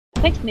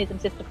Perfectionism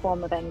is just a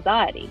form of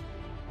anxiety.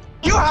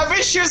 You have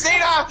issues,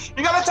 Nina!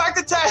 You gotta talk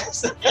to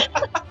Tess!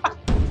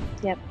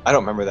 Yep. I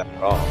don't remember that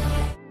at all.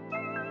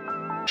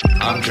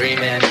 I'm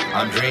dreaming,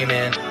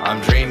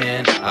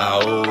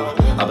 oh,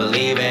 I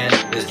believe in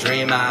this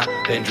dream I've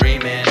been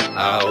dreaming,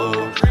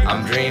 oh,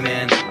 I'm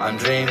dreaming,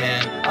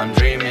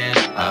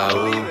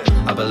 oh,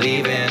 I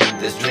believe in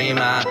this dream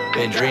I've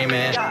been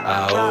dreaming,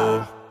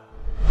 oh.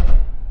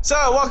 So,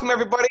 welcome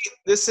everybody.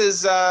 This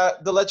is the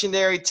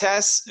legendary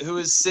Tess, who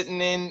is sitting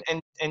in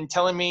and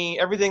telling me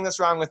everything that's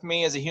wrong with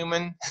me as a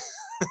human.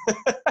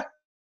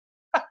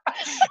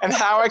 And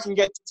how I can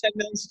get to 10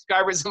 million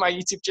subscribers on my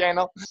YouTube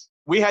channel.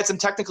 We had some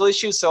technical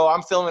issues, so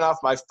I'm filming off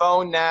my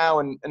phone now,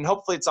 and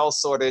hopefully it's all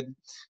sorted.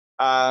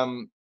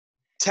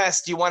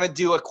 Tess, do you want to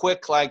do a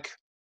quick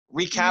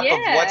recap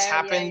of what's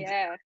happened,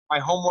 my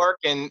homework,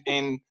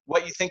 and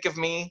what you think of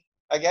me,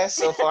 I guess,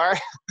 so far?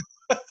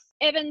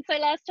 Evan, so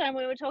last time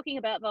we were talking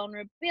about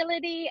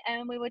vulnerability,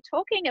 and we were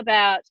talking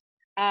about,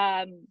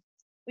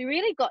 we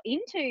really got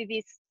into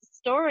this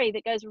story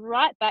that goes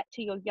right back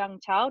to your young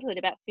childhood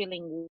about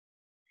feeling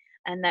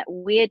and that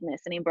weirdness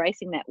and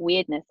embracing that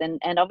weirdness. And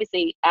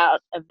obviously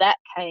out of that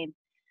came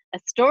a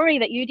story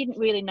that you didn't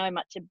really know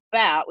much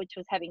about, which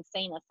was having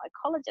seen a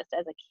psychologist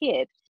as a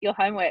kid. Your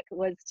homework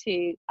was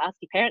to ask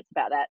your parents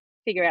about that,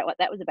 figure out what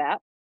that was about.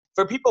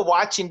 For people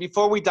watching,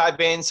 before we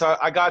dive in, so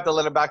I got the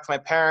letter back to my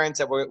parents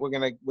that we're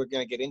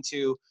gonna get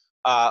into.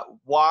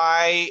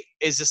 Why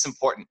is this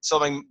important? So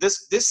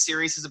this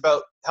series is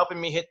about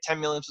helping me hit 10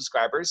 million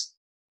subscribers.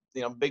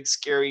 You know, big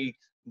scary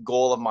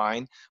goal of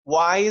mine.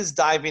 Why is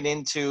diving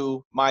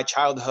into my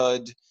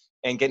childhood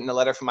and getting a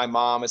letter from my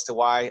mom as to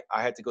why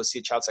I had to go see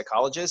a child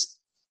psychologist?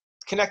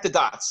 Connect the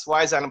dots.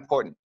 Why is that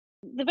important?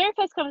 The very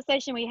first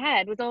conversation we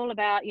had was all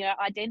about,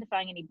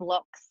 identifying any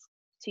blocks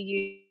to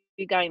you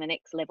going the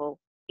next level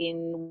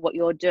in what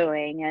you're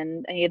doing.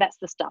 And that's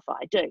the stuff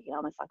I do.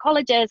 I'm a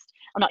psychologist.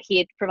 I'm not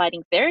here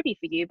providing therapy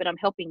for you, but I'm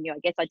helping you, I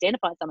guess,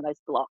 identify some of those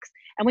blocks.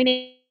 And we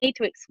need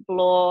to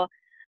explore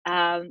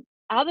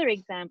other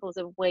examples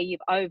of where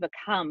you've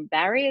overcome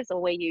barriers or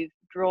where you've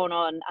drawn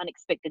on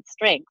unexpected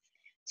strengths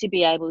to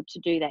be able to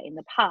do that in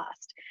the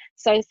past.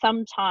 So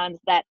sometimes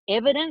that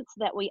evidence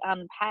that we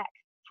unpack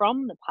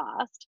from the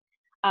past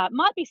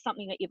might be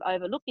something that you've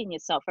overlooked in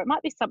yourself, or it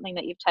might be something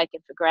that you've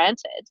taken for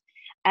granted,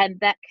 and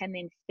that can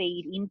then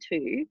feed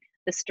into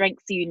the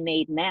strengths you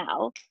need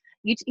now.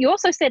 You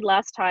also said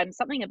last time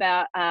something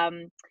about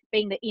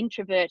being the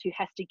introvert who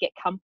has to get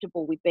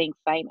comfortable with being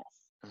famous.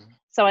 Mm-hmm.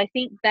 So I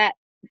think that,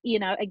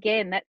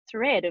 again, that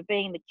thread of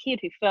being the kid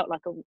who felt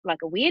like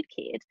a weird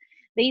kid,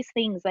 these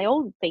things, they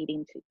all feed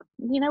into,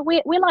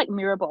 we're like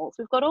mirror balls.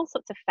 We've got all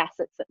sorts of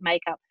facets that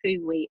make up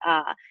who we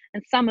are.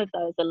 And some of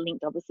those are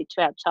linked obviously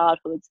to our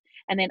childhoods.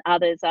 And then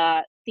others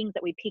are things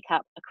that we pick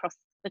up across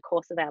the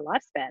course of our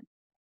lifespan.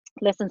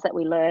 Lessons that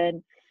we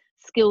learn,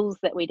 skills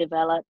that we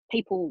develop,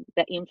 people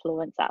that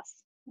influence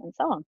us, and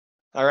so on.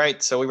 All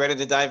right. So we ready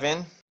to dive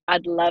in?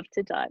 I'd love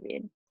to dive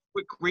in.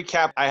 Quick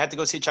recap. I had to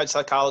go see a child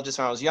psychologist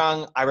when I was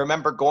young. I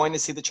remember going to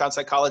see the child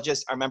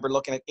psychologist. I remember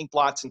looking at ink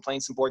blots and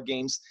playing some board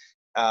games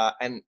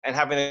and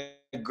having a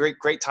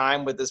great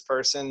time with this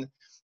person.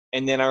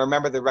 And then I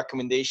remember the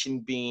recommendation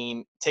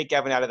being take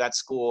Evan out of that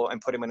school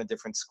and put him in a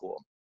different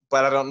school.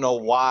 But I don't know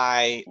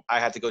why I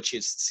had to go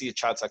see a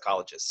child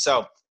psychologist.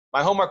 So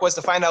my homework was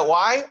to find out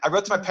why. I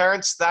wrote to my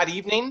parents that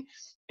evening,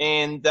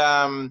 and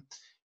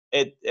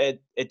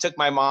it took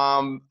my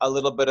mom a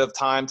little bit of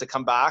time to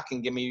come back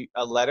and give me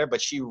a letter,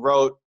 but she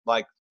wrote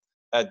like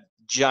a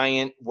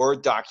giant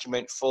Word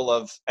document full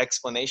of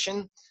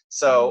explanation.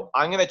 So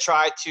I'm going to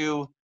try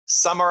to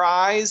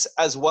summarize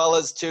as well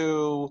as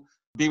to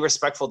be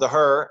respectful to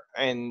her.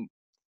 And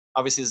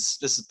obviously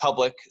this is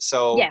public,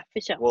 so yeah,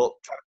 for sure. We'll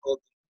try to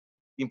pull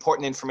the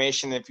important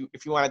information. If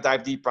you want to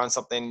dive deeper on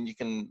something, you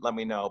can let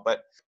me know.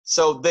 But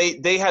so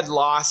they had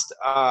lost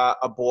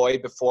a boy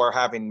before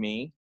having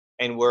me,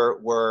 and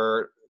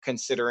we're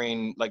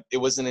considering, like, it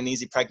wasn't an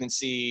easy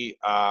pregnancy.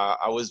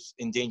 I was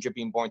in danger of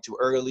being born too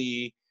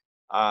early.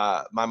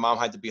 My mom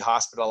had to be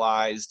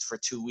hospitalized for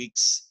 2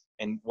 weeks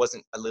and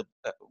wasn't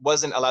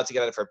allowed to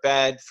get out of her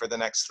bed for the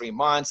next 3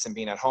 months, and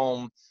being at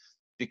home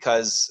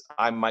because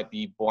I might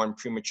be born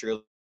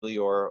prematurely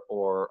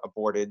or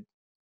aborted.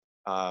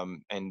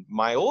 And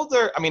my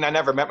older, I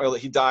never met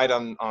he died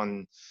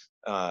on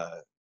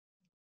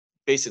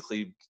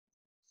basically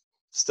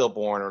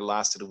stillborn, or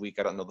lasted a week.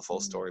 I don't know the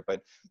full story,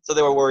 but so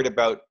they were worried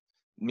about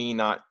me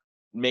not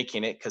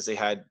making it because they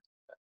had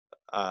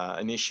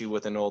an issue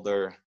with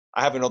I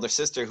have an older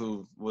sister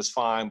who was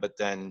fine, but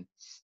then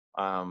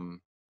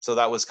so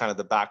that was kind of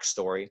the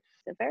backstory.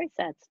 It's a very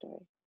sad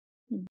story.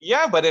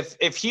 Yeah, but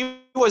if he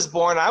was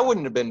born, I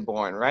wouldn't have been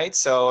born, right?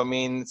 So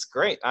it's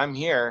great. I'm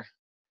here.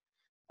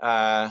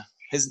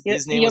 His name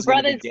was going to be Daniel. Your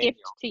brother's gift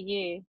to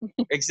you.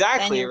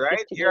 Exactly, Daniel's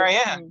right? Here I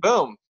am.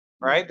 Boom.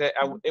 Right?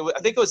 I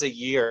think it was a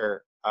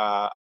year.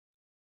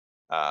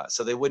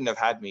 So they wouldn't have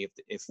had me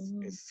if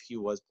he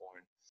was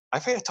born. I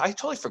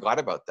totally forgot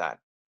about that.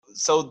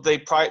 So they're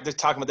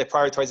talking about they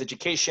prioritize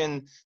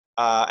education,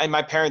 and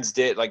my parents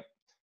did,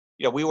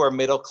 we were a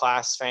middle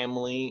class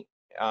family,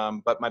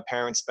 but my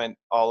parents spent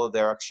all of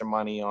their extra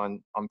money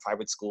on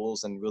private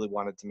schools and really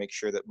wanted to make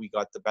sure that we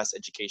got the best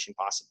education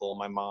possible.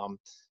 My mom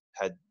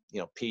had,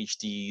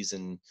 PhDs,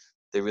 and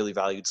they really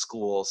valued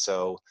school.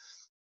 So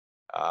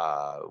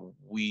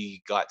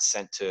we got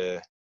sent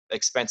to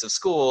expensive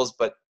schools,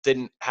 but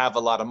didn't have a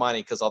lot of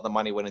money because all the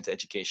money went into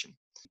education.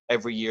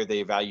 Every year they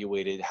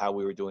evaluated how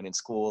we were doing in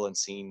school and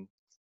seeing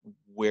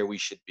where we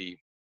should be.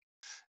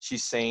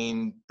 She's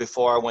saying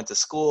before I went to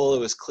school, it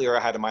was clear I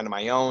had a mind of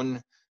my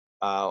own.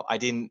 I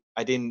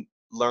didn't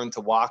learn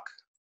to walk.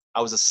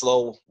 I was a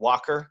slow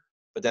walker,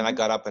 but then I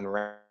got up and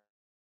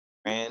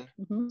ran.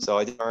 So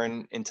I didn't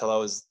learn until I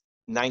was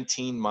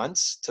 19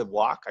 months to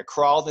walk. I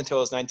crawled until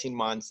I was 19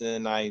 months, and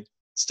then I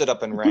stood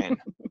up and ran.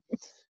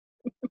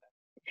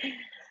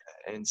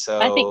 And so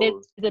I think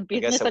there's a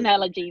business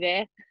analogy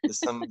there.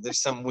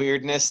 There's some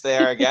weirdness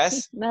there, I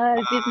guess. No,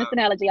 business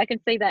analogy. I can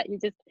see that. You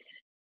just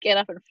get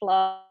up and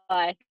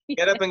fly.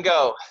 Get up and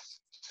go.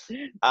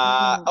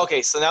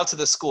 Okay, so now to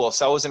the school.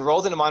 So I was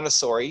enrolled in a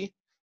Montessori.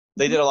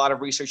 They did a lot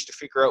of research to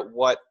figure out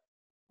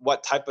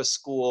what type of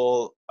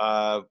school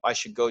I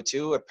should go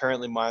to.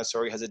 Apparently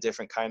Montessori has a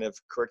different kind of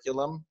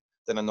curriculum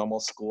than a normal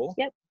school.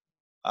 Yep.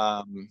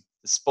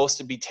 It's supposed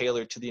to be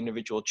tailored to the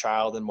individual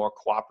child and more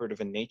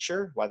cooperative in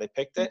nature, why they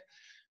picked it.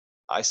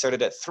 I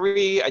started at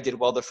 3. I did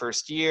well the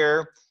first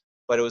year,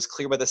 but it was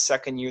clear by the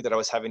second year that I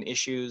was having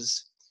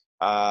issues.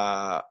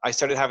 I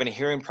started having a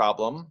hearing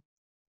problem.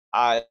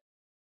 I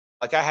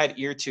had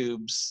ear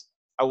tubes.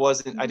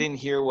 I didn't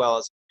hear well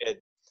as a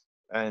kid.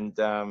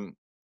 And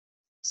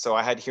so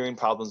I had hearing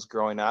problems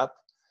growing up.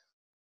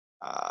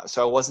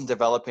 So I wasn't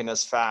developing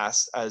as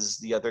fast as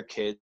the other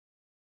kids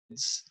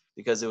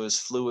because it was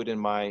fluid in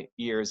my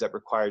ears that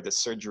required the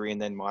surgery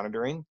and then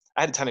monitoring.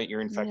 I had a ton of ear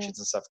infections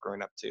and stuff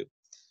growing up too.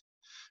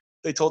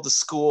 They told the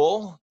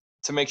school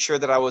to make sure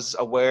that I was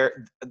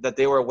aware, that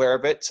they were aware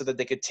of it so that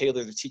they could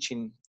tailor the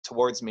teaching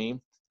towards me.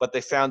 But they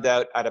found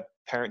out at a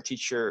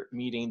parent-teacher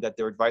meeting that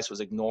their advice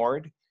was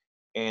ignored,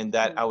 and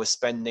that I was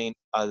spending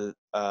a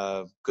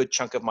good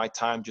chunk of my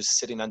time just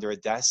sitting under a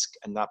desk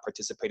and not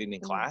participating in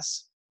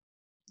class.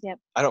 Yep.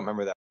 I don't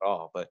remember that at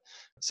all. But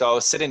so I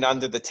was sitting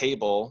under the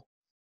table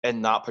and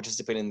not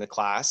participating in the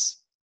class.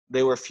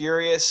 They were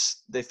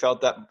furious. They felt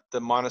that the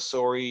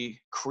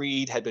Montessori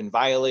creed had been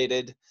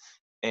violated,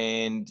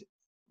 and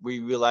we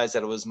realized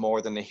that it was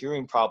more than a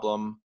hearing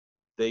problem.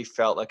 They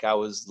felt like I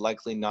was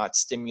likely not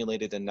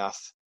stimulated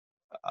enough,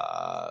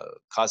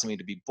 causing me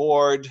to be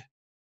bored,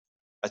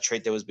 a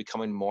trait that was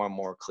becoming more and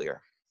more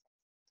clear.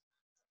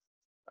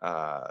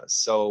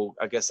 So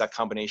I guess that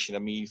combination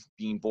of me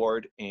being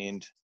bored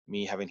and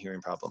me having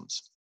hearing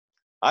problems.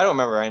 I don't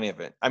remember any of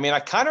it. I mean, I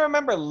kind of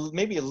remember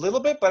maybe a little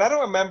bit, but I don't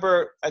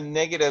remember a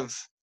negative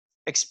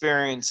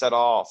experience at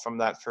all from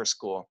that first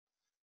school.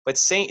 But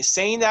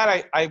saying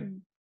that, I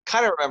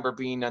kind of remember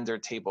being under a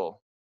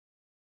table.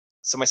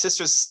 So my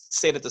sisters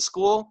stayed at the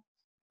school,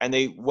 and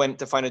they went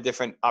to find a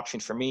different option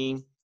for me.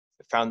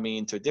 They found me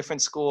into a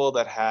different school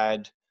that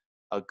had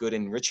a good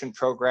enrichment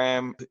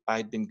program. I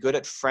had been good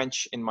at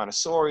French in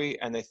Montessori,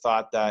 and they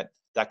thought that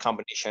that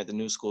combination at the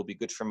new school would be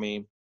good for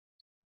me.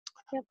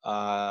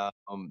 Yep.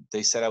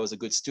 They said I was a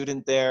good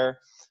student there,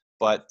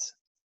 but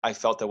I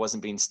felt I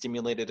wasn't being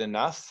stimulated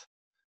enough.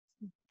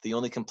 The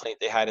only complaint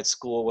they had at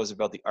school was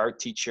about the art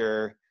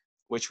teacher,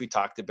 which we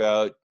talked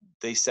about.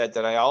 They said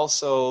that I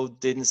also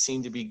didn't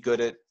seem to be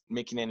good at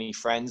making any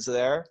friends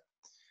there.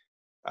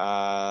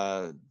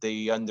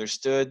 They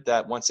understood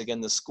that, once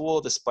again, the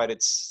school, despite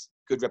its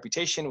good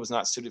reputation, was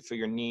not suited for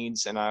your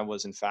needs, and I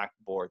was in fact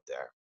bored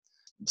there.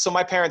 So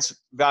my parents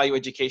value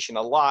education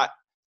a lot.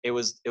 It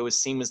was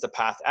seen as the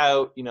path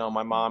out. You know,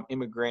 my mom,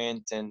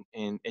 immigrant,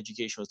 and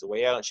education was the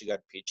way out, and she got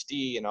a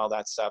PhD and all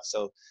that stuff.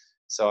 So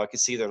I could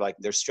see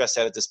they're stressed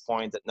out at this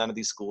point that none of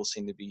these schools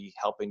seem to be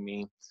helping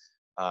me.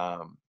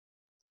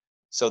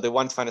 So they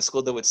wanted to find a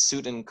school that would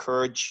suit and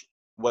encourage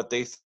what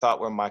they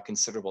thought were my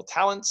considerable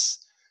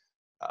talents.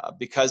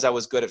 Because I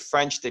was good at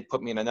French, they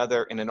put me in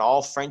an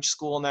all French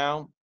school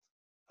now.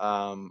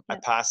 I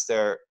passed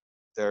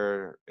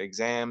their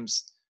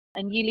exams.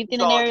 And you lived in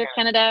an area of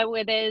Canada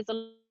where there's a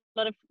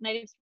lot of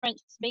native French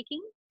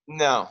speaking?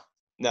 No.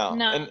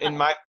 In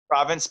my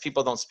province,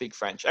 people don't speak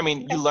French. I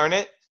mean, you learn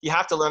it. You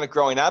have to learn it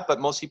growing up, but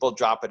most people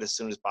drop it as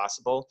soon as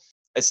possible.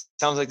 It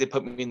sounds like they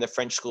put me in the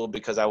French school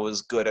because I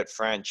was good at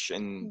French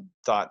and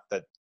thought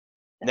that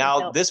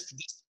now this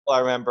I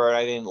remember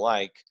I didn't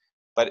like,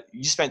 but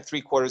you spent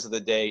 3/4 of the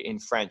day in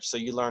French. So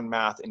you learn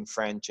math in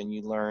French and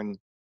you learn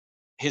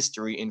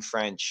history in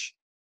French.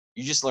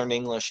 You just learn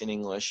English in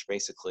English,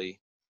 basically.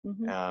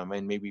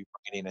 And maybe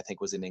writing, I think,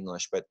 was in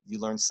English, but you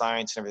learn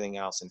science and everything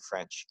else in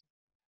French.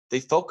 They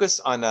focus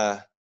on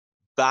a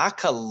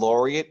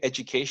baccalaureate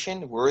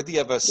education worthy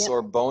of a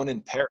Sorbonne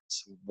in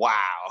Paris. Wow.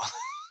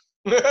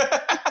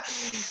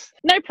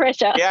 No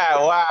pressure. Yeah,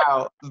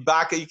 wow.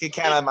 You can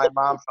count on my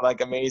mom for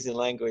amazing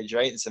language,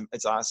 right?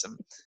 It's awesome.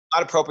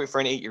 Not appropriate for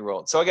an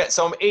 8-year-old. So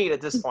I'm 8 at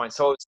this point.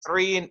 So it's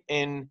 3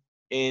 in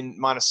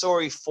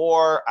Montessori,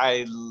 4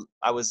 I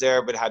was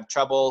there but had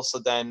trouble. So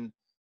then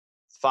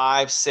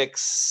 5,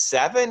 6,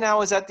 7, I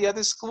was at the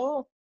other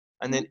school.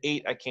 And then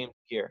 8, I came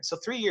here. So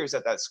 3 years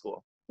at that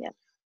school. Yeah.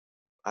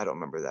 I don't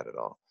remember that at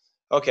all.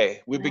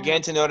 Okay. We Wow.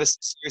 began to notice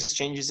serious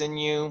changes in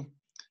you.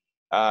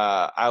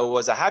 I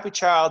was a happy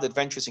child,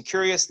 adventurous and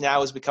curious. Now I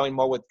was becoming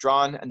more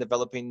withdrawn and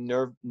developing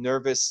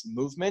nervous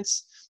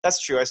movements.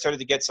 That's true. I started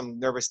to get some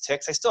nervous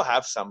tics. I still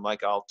have some,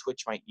 like I'll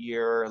twitch my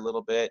ear a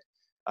little bit.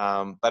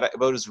 But it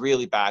was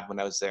really bad when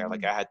I was there.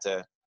 Like I had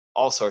to,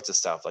 all sorts of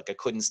stuff. Like I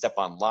couldn't step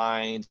on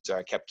lines, or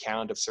I kept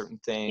count of certain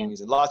things,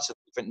 and lots of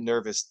different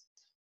nervous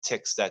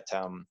tics that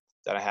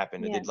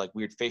happened. I did like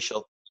weird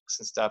facial tics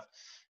and stuff.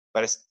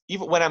 But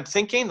even when I'm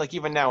thinking, like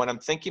even now when I'm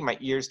thinking, my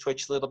ears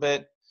twitch a little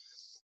bit.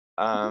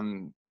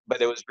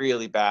 But it was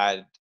really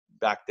bad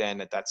back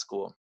then at that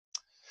school.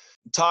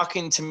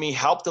 Talking to me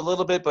helped a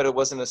little bit, but it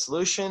wasn't a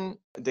solution.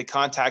 They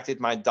contacted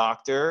my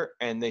doctor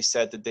and they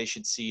said that they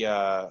should see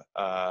a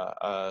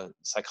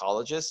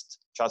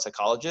psychologist, child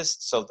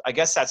psychologist. So I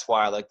guess that's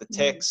why, like the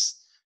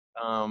tics,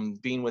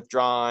 being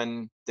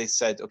withdrawn, they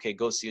said, okay,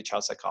 go see a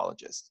child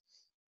psychologist.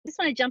 I just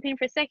want to jump in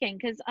for a second,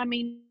 because I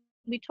mean,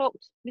 this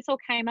all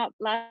came up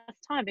last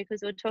time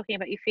because we were talking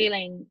about you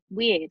feeling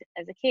weird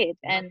as a kid,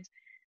 and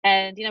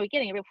you know, we're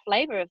getting a real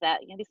flavor of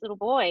that. You know, this little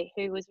boy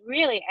who was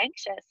really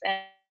anxious,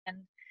 and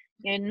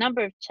you know, a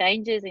number of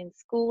changes in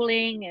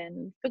schooling,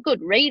 and for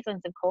good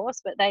reasons, of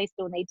course, but they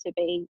still need to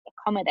be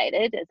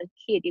accommodated. As a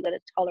kid, you've got to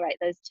tolerate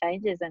those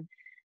changes and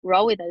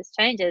roll with those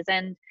changes.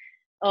 And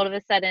all of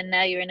a sudden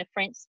now you're in a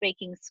French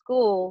speaking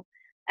school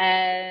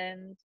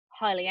and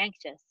highly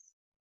anxious.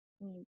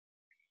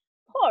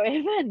 Poor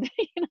Evan.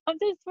 You know, I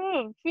just sort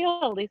of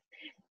feel this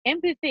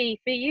empathy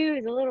for you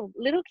as a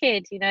little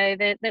kid, you know,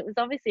 that was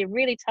obviously a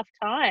really tough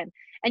time,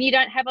 and you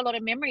don't have a lot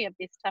of memory of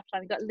this tough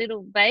time. You've got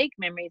little vague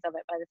memories of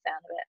it by the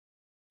sound of it.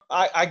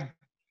 I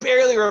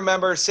barely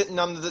remember sitting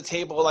under the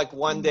table like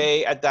one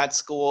day at that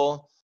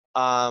school.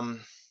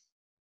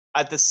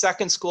 At the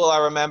second school, I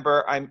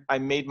remember I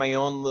made my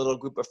own little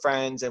group of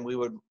friends, and we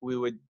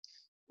would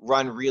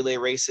run relay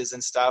races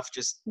and stuff,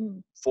 just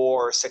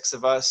 4 or 6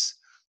 of us.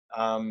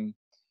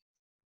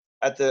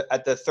 At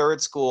the third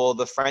school,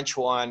 the French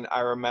one, I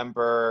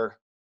remember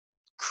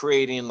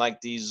creating like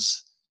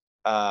these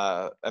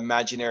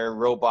imaginary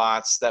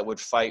robots that would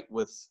fight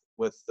with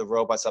the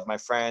robots of my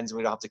friends.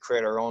 We'd have to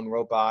create our own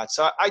robots.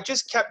 So I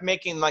just kept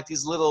making like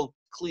these little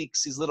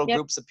cliques, these little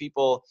groups of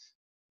people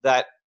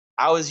that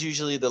I was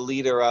usually the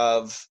leader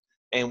of,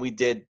 and we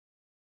did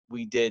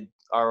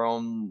our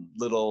own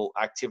little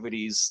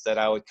activities that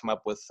I would come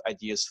up with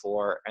ideas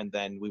for, and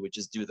then we would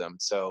just do them.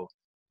 So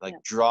like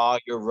draw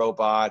your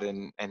robot,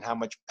 and how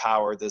much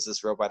power does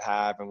this robot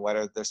have, and what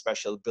are their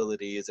special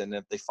abilities, and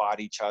if they fought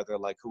each other,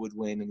 like who would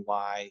win and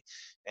why,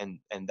 and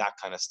that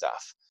kind of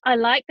stuff. I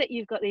like that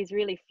you've got these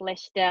really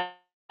fleshed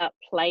out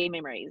play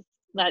memories,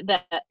 like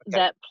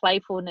that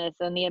playfulness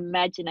and the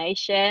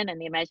imagination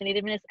and the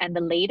imaginativeness and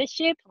the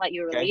leadership, like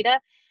you're a leader.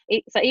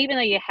 So even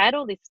though you had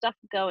all this stuff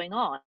going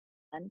on,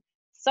 and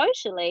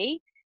socially,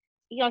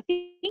 you know, I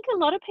think a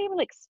lot of people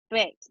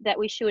expect that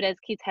we should, as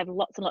kids, have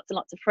lots and lots and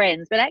lots of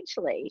friends, but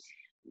actually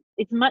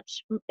it's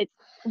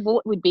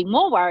what would be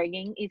more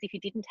worrying is if you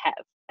didn't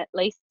have at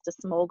least a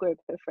small group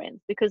of friends,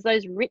 because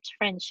those rich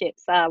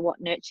friendships are what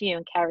nurture you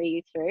and carry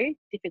you through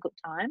difficult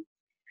times.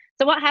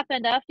 So what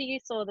happened after you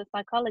saw the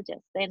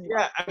psychologist then?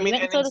 Yeah, I mean, you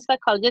went and saw the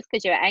psychologist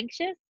because you're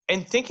anxious?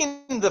 And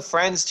thinking the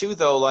friends too,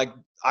 though, like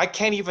I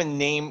can't even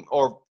name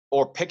or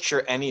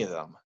picture any of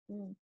them.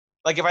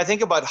 Like if I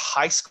think about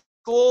high school,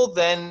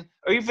 then,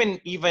 or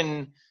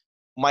even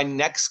my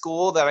next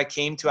school that I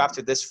came to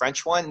after this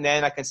French one,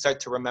 then I can start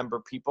to remember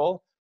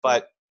people.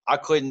 But I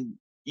couldn't,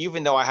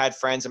 even though I had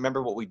friends,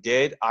 remember what we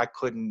did, I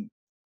couldn't,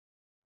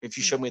 if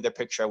you showed me their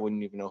picture, I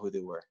wouldn't even know who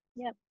they were.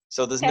 Yep.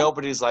 So there's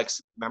nobody's like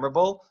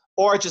memorable,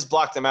 or I just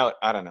blocked them out.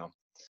 I don't know.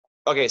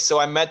 Okay, so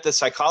I met the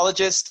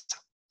psychologist.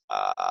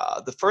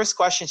 The first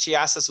question she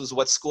asked us was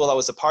what school I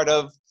was a part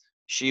of.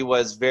 She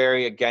was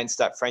very against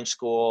that French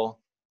school.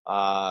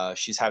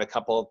 She's had a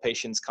couple of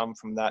patients come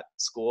from that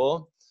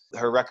school.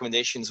 Her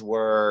recommendations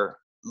were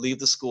leave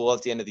the school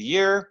at the end of the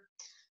year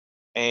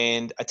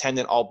and attend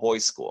an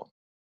all-boys school.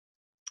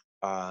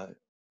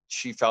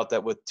 She felt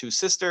that with 2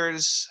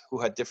 sisters who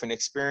had different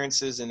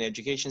experiences in the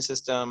education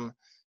system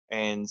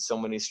and so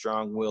many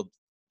strong-willed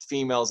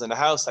females in the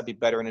house, I'd be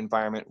better in an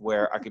environment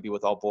where I could be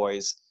with all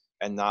boys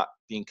and not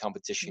be in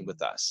competition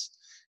with us.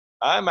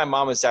 My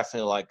mom is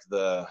definitely like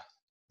the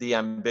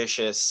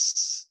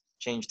ambitious,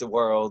 change the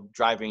world,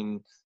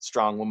 driving,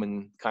 strong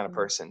woman kind of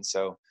person.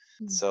 So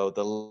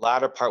the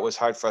latter part was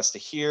hard for us to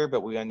hear,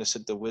 but we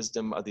understood the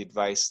wisdom of the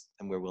advice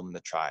and we're willing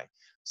to try.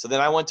 So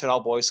then I went to an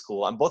all-boys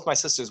school, and both my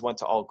sisters went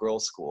to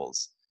all-girls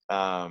schools,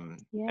 and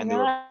they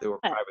were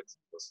private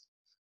schools.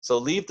 So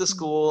leave the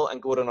school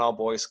and go to an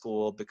all-boys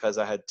school because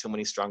I had too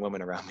many strong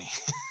women around me.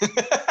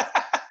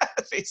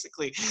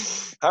 Basically.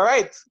 All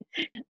right.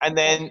 And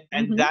then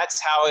that's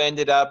how I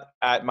ended up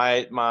at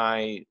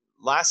my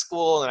last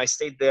school, and I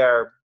stayed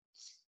there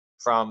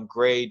from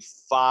grade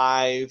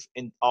 5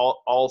 and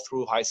all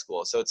through high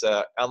school. So it's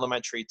a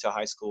elementary to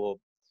high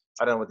school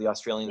I don't know what the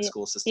Australian Yeah.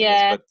 school system is,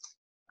 Yeah. but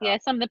Yeah,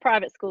 some of the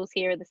private schools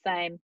here are the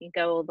same. You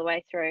go all the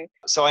way through.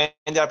 so I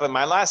ended up at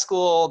my last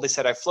school. They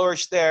said I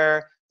flourished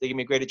there. They gave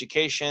me a great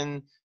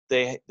education.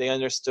 They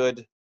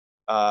understood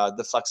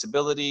the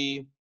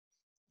flexibility.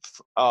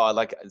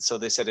 Like, so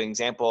they said an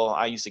example,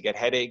 I used to get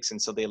headaches,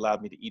 and so they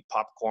allowed me to eat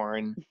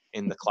popcorn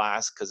in the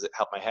class because it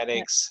helped my Yep.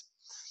 headaches.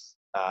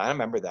 I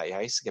remember that. Yeah,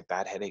 I used to get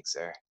bad headaches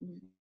there. Mm.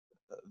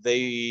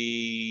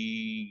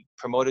 They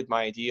promoted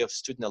my idea of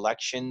student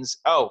elections.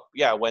 Oh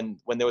yeah, when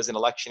there was an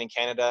election in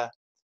Canada,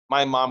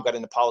 my mom got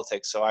into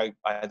politics, so I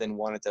then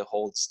wanted to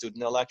hold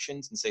student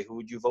elections and say, who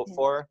would you vote Yeah.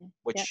 for?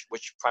 Yeah.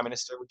 Which prime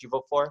minister would you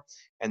vote for?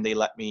 And they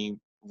let me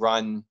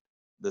run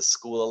the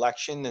school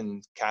election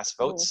and cast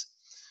Cool. votes.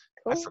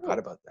 I forgot Cool.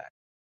 about that.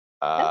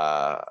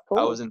 That's I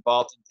cool. was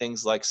involved in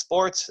things like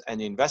sports and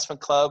the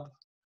investment club.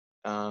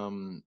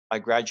 I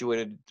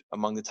graduated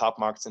among the top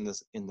marks in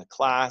the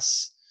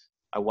class.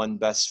 I won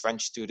best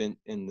French student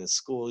in the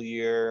school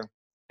year,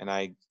 and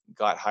I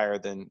got higher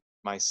than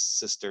my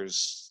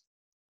sister's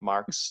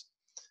marks,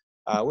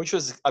 which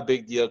was a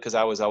big deal because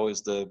I was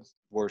always the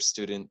worst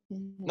student.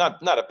 Mhm.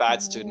 Not a bad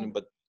Yeah. student,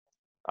 but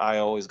I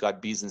always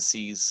got B's and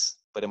C's.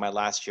 But in my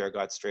last year, I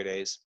got straight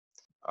A's.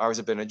 Ours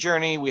have been a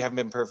journey. We haven't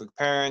been perfect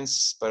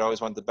parents, but I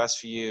always wanted the best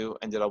for you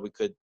and did all we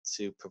could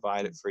to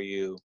provide it for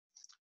you.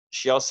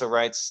 She also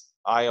writes,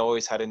 I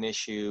always had an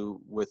issue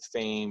with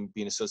fame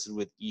being associated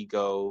with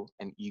ego,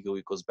 and ego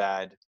equals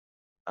bad.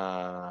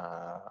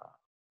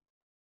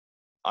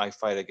 I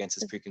fight against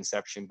this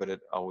preconception, but it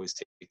always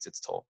takes its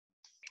toll.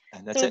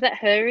 And that's So was it. that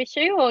her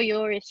issue or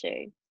your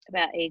issue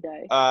about ego?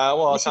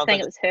 Well, it Was she sounds saying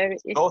like it was her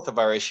it's issue? both of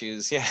our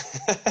issues. Yeah.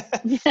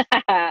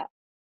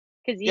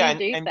 Because Yeah. you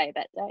do And say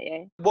that, don't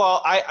you?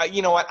 well, I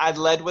you know what? I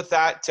led with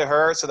that to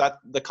her, so that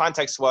the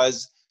context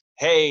was,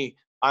 hey,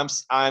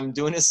 I'm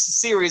doing a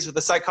series with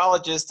a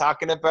psychologist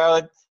talking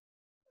about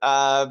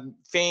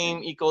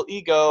fame equal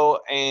ego,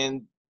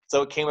 and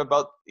so it came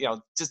about,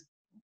 just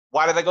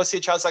why did I go see a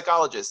child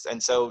psychologist?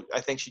 And so I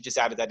think she just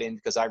added that in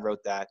because I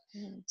wrote that.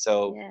 Mm.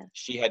 So Yeah.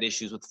 she had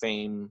issues with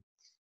fame,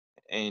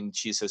 and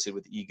she associated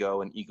with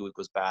ego, and ego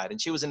equals bad.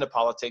 And she was into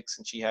politics,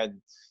 and she had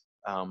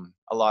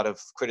a lot of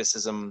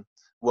criticism,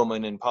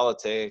 woman in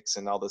politics,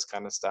 and all this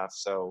kind of stuff.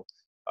 So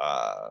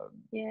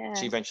Yeah.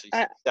 she eventually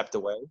I, stepped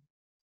away.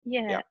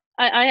 yeah. Yeah.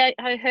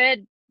 I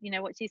heard,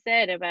 what she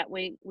said about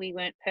we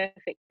weren't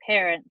perfect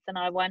parents, and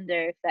I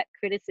wonder if that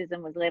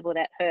criticism was leveled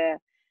at her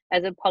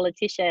as a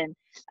politician.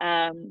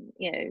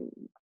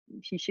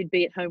 She should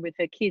be at home with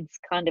her kids,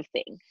 kind of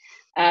thing.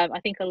 I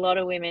think a lot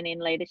of women in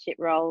leadership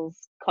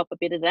roles cop a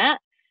bit of that.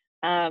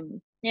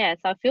 Yeah,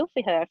 so I feel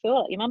for her. I feel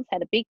like your mum's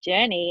had a big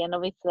journey, and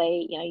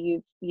obviously,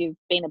 you've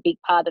been a big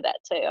part of that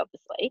too.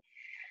 Obviously,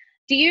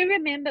 do you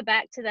remember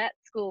back to that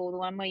school, the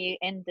one where you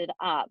ended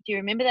up? Do you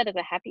remember that as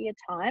a happier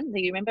time? Do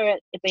you remember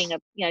it being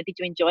did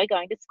you enjoy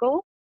going to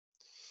school,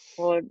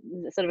 or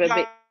was it sort of a Yeah,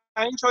 bit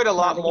I enjoyed a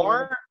lot neither here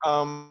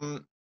nor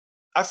more.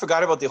 I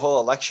forgot about the whole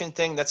election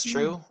thing. That's there?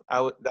 true.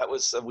 That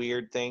was a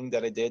weird thing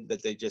that I did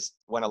that they just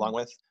went along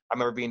with. I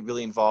remember being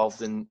really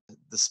involved in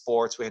the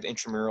sports. We had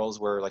intramurals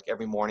where, like,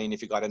 every morning,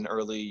 if you got in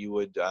early, you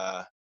would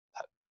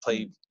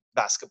play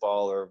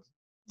basketball or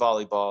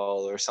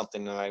volleyball or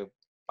something. And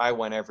I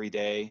went every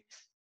day.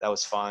 That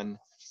was fun.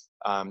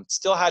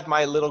 Still had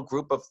my little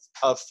group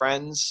of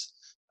friends.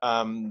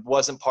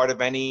 Wasn't part of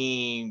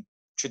any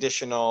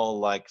traditional,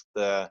 like,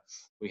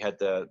 we had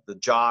the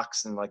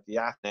jocks and like the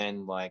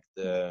and like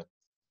the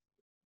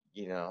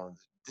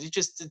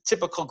just the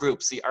typical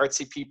groups, the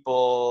artsy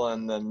people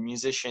and the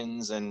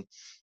musicians, and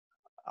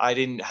I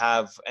didn't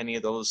have any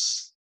of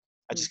those.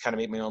 I just kind of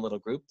made my own little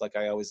group like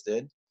I always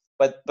did.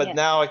 But Yeah.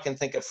 now I can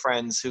think of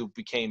friends who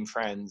became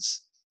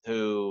friends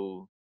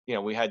who,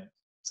 we had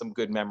some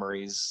good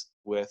memories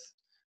with,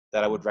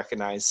 that I would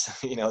recognize,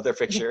 their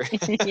picture.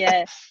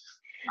 Yeah.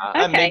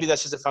 And Okay. maybe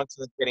that's just a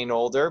function of getting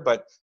older,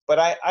 but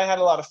I had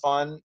a lot of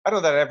fun. I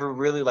don't know that I ever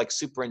really like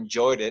super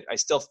enjoyed it. I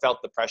still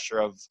felt the pressure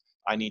of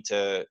I need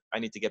to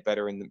get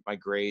better in my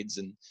grades,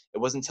 and it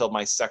wasn't until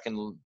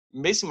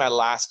basically my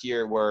last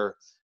year where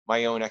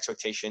my own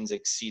expectations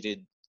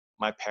exceeded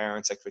my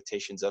parents'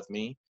 expectations of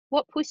me.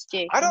 What pushed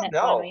you I in don't that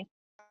know.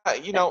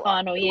 that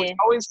final It was year?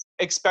 always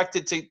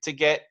expected to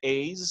get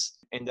A's,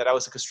 and that I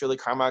was like a Strictly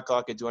Carmichael.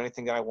 I could do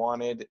anything that I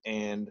wanted,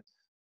 and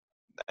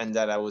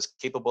that I was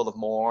capable of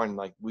more, and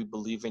like, we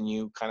believe in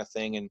you kind of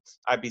thing. And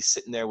I'd be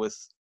sitting there with,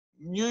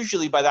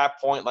 usually by that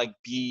point, like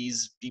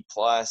B's, B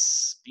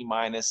plus, B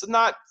minus. So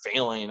not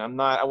failing.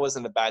 I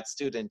wasn't a bad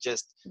student,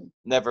 just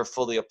never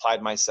fully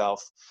applied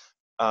myself.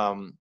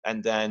 And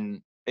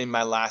then in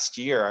my last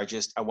year,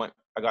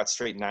 I got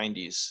straight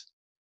 90s.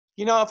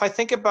 If I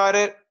think about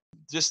it,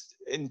 just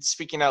in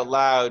speaking out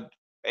loud,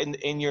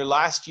 in your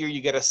last year,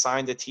 you get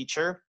assigned a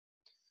teacher.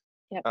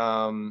 Yep.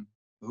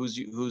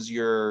 Who's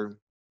your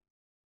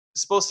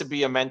supposed to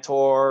be a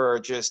mentor, or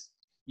just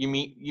you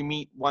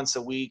meet once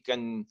a week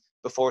and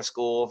before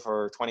school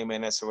for 20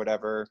 minutes or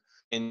whatever.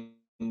 And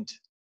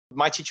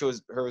my teacher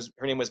her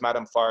name was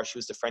Madame Farr. She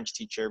was the French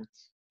teacher,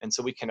 and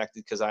so we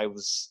connected because I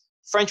was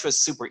French was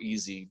super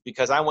easy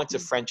because I went to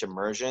French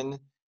immersion.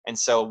 And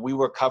so we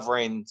were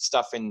covering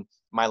stuff in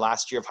my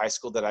last year of high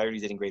school that I already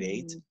did in grade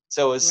 8.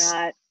 So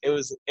Right. it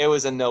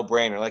was a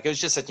no-brainer. Like, it was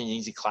just such an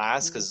easy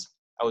class because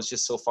I was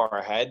just so far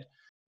ahead.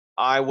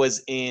 I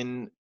was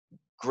in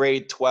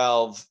grade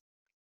 12.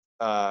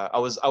 I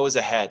was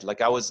ahead.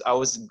 Like, I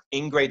was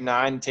in grade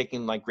 9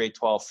 taking like grade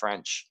 12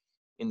 French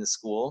in the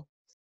school.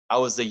 I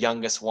was the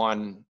youngest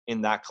one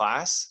in that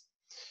class.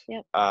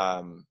 Yep.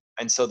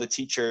 And so the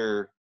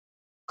teacher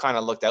kind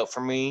of looked out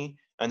for me.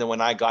 And then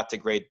when I got to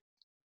grade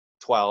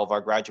 12,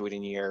 our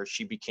graduating year,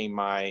 she became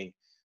I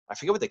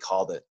forget what they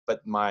called it,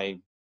 but my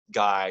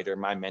guide or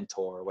my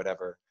mentor or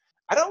whatever.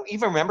 I don't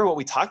even remember what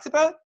we talked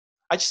about.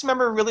 I just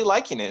remember really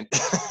liking it.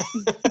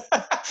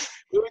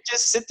 We would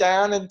just sit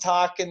down and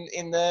talk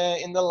in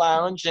the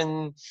lounge,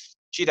 and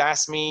she'd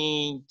ask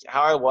me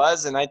how I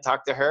was, and I'd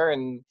talk to her,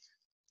 and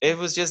it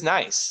was just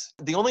nice.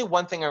 The only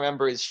one thing I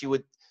remember is she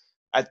would,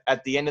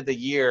 at the end of the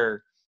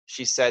year,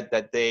 she said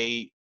that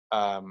they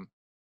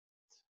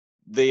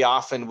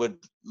often would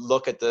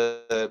look at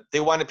they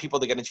wanted people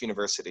to get into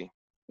university,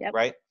 Yep.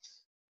 right?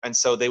 And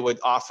so they would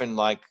often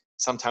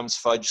sometimes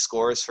fudge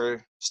scores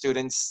for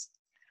students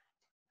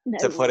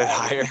to put it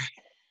higher.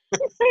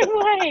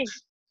 No way.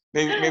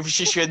 Maybe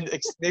she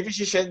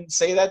shouldn't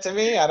say that to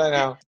me. I don't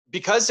know.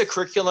 Because the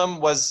curriculum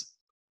was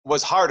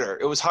harder.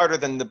 It was harder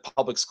than the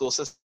public school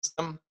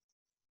system.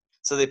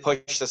 So they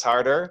pushed us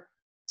harder.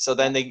 So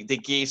then they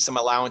gave some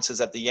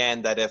allowances at the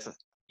end that if,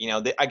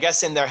 I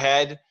guess in their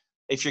head,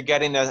 if you're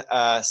getting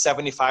a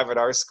 75 at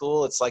our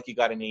school, it's like you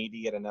got an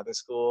 80 at another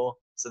school.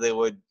 So they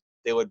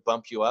would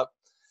bump you up.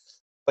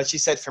 But she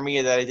said for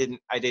me that they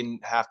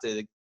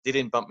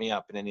didn't bump me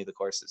up in any of the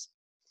courses.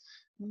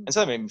 And so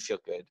that made me feel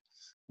good.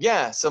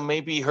 Yeah. So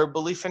maybe her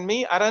belief in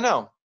me, I don't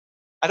know.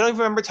 I don't even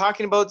remember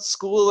talking about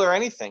school or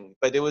anything,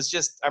 but it was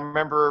just, I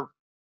remember,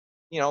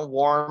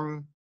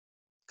 warm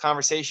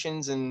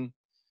conversations and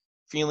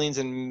feelings.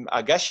 And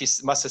I guess she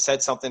must have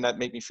said something that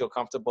made me feel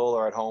comfortable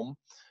or at home.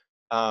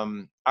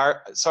 So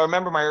I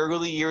remember my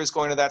early years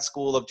going to that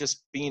school of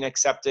just being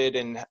accepted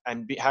and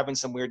having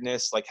some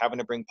weirdness, like having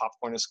to bring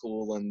popcorn to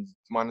school and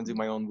wanting to do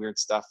my own weird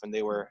stuff, and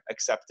they were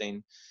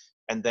accepting.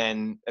 And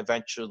then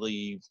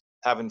eventually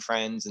having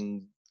friends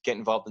and get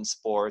involved in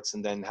sports,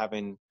 and then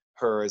having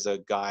her as a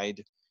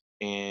guide.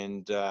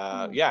 And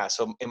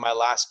so in my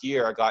last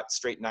year, I got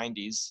straight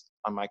 90s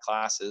on my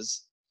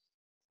classes,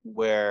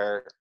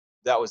 where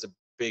that was a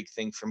big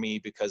thing for me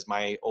because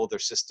my older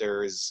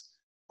sister is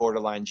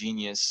borderline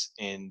genius,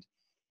 and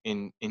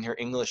in her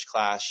English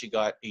class she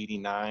got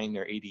 89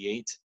 or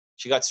 88.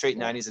 She got straight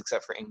 90s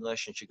except for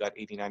English, and she got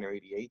 89 or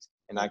 88,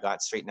 and I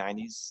got straight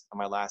 90s on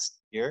my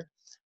last year.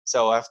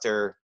 So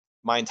after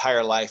my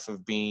entire life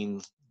of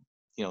being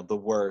the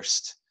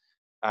worst,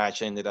 I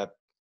actually ended up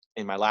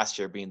in my last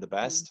year being the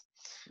best.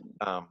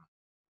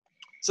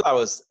 So I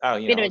was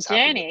bit of a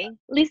journey.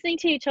 Listening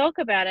to you talk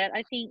about it,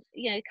 I think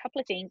a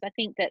couple of things. I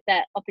think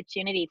that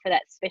opportunity for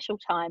that special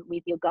time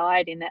with your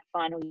guide in that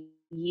final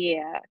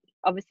year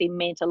obviously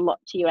meant a lot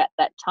to you at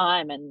that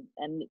time, and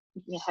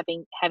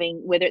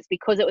having whether it's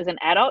because it was an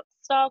adult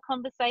style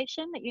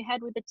conversation that you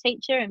had with the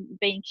teacher and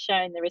being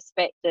shown the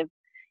respect of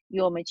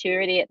your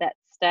maturity at that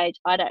stage,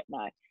 I don't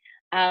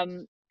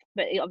know,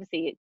 but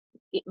obviously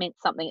it meant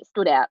something. It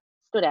stood out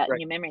right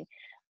in your memory.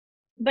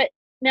 But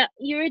now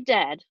you're a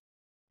dad.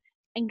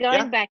 And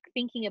going back,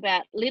 thinking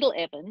about little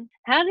Evan,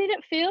 how did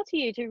it feel to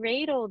you to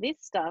read all this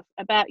stuff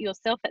about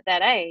yourself at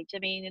that age? I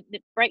mean,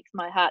 it breaks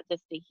my heart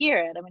just to hear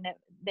it. I mean,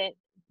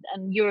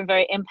 and you're a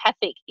very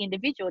empathic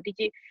individual.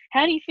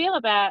 How do you feel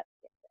about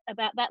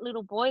that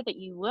little boy that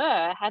you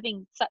were,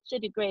 having such a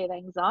degree of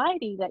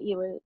anxiety that you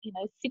were,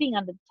 sitting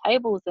under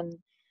tables and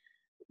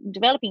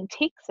developing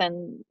tics,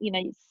 and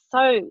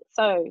so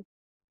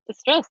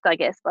distressed, I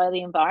guess, by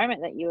the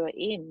environment that you were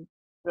in?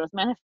 It was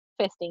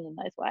manifesting in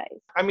those ways.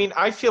 I mean,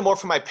 I feel more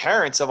for my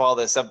parents of all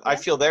this. I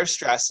feel their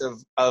stress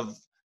of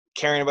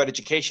caring about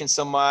education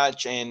so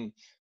much, and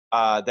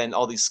then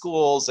all these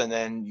schools, and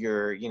then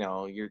you're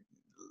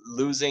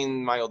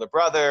losing my older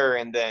brother,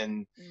 and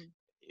then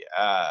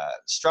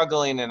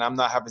struggling, and I'm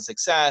not having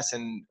success,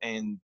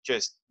 and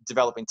just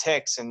developing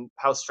tics, and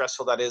how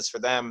stressful that is for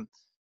them.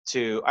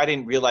 I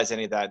didn't realize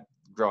any of that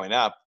growing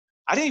up.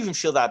 I didn't even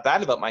feel that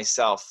bad about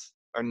myself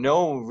or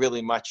know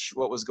really much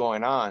what was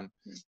going on.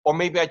 Or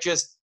maybe I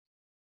just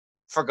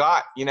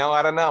forgot,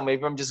 I don't know.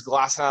 Maybe I'm just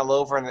glossing all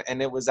over,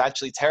 and it was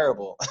actually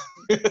terrible.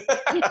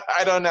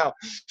 I don't know.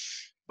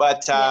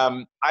 But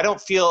I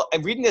don't feel,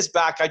 and reading this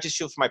back, I just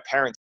feel for my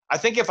parents. I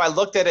think if I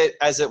looked at it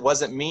as it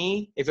wasn't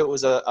me, if it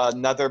was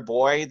another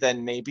boy,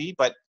 then maybe,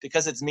 but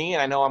because it's me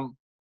and I know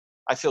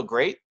I feel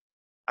great.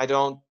 I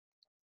don't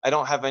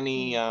have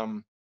any,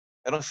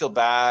 I don't feel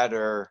bad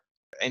or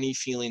any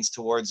feelings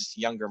towards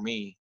younger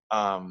me.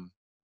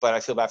 But I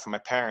feel bad for my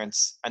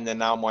parents. And then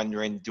now I'm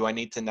wondering, do I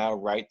need to now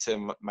write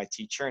to my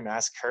teacher and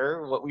ask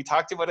her what we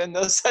talked about in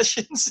those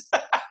sessions?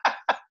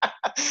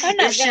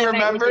 If she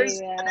remembers,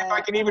 and if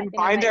I can even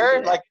find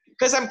her,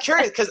 because I'm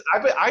curious, because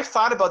I've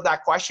thought about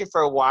that question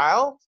for a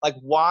while. Like,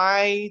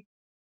 why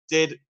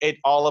did it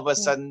all of a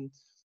sudden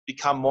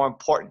become more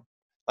important?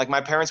 Like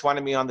my parents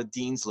wanted me on the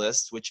dean's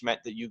list, which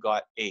meant that you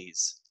got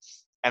A's.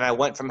 And I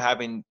went from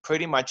having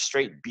pretty much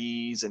straight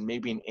B's and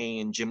maybe an A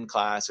in gym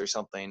class or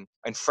something,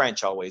 and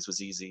French always was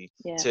easy,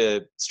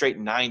 to straight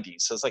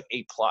 90s. So it's like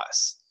A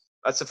plus.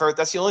 That's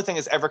the only thing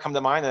that's ever come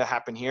to mind that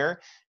happened here.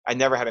 I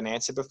never had an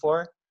answer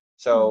before.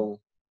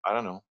 So I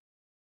don't know.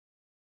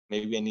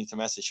 Maybe I need to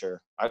message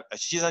her.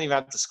 She's not even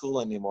at the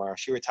school anymore.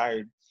 She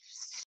retired.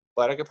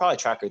 But I could probably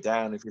track her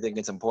down if you think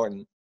it's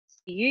important.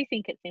 You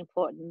think it's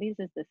important. This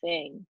is the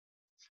thing.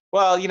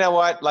 Well, you know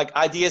what? Like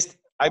ideas,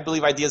 I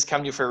believe ideas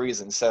come to you for a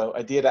reason. So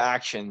idea to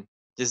action,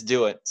 just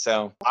do it.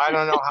 So I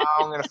don't know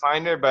how I'm going to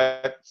find her,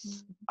 but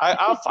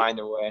I'll find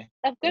a way.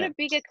 I've got a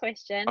bigger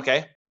question.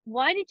 Okay.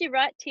 Why did you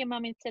write to your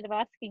mum instead of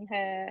asking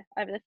her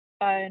over the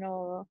phone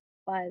or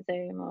via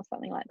Zoom or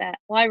something like that?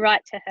 Why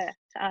write to her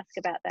to ask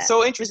about that?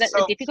 So interesting. Was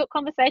that a difficult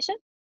conversation?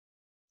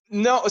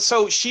 No.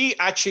 So she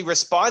actually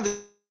responded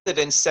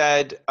and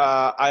said,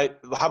 how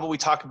about we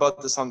talk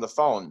about this on the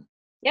phone?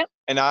 Yep.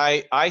 And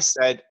I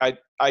said,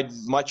 I'd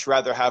much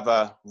rather have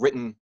a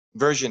written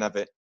version of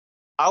it.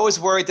 I was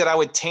worried that I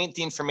would taint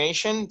the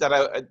information,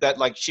 that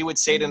like she would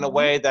say it in a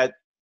way that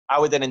I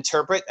would then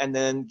interpret and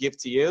then give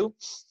to you.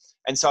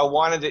 And so I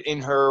wanted it in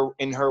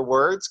her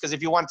words, because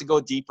if you wanted to go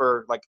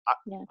deeper, like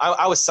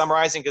I was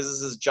summarizing because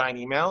this is a giant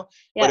email.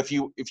 Yeah. But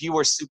if you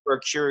were super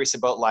curious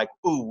about like,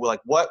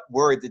 what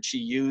word did she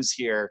use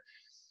here,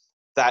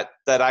 that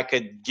I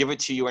could give it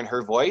to you in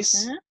her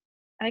voice.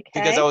 Okay.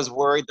 Because I was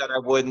worried that I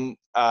wouldn't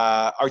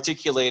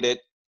articulate it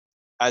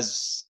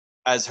as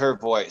her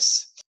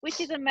voice.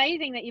 Which is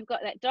amazing that you've got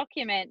that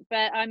document,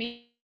 but I'm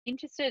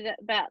interested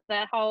about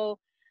the whole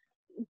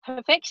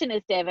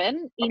perfectionist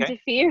Devon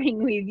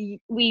interfering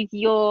with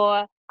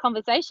your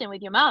conversation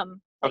with your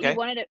mum. You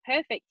wanted it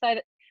perfect. So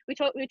that we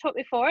talked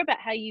before about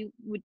how you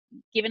would,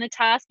 given a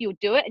task, you'll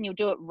do it and you'll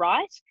do it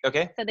right.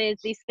 Okay. So there's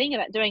this thing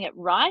about doing it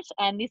right,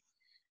 and this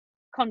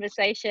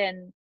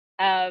conversation,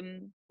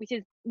 which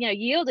is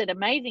yielded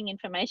amazing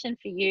information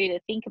for you to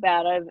think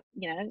about over,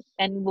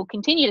 and will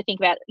continue to think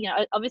about.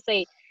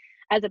 Obviously,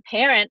 as a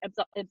parent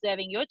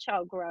observing your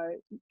child grow,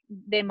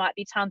 there might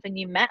be times when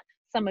you map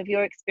some of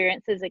your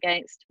experiences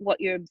against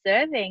what you're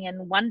observing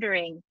and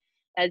wondering,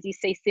 as you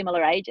see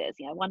similar ages,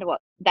 I wonder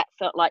what that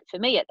felt like for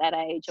me at that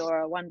age,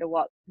 or I wonder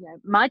what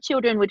my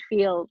children would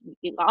feel.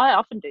 I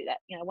often do that.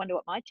 I wonder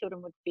what my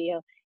children would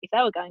feel if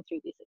they were going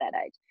through this at that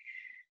age.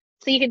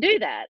 So you can do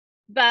that,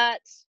 but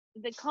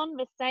the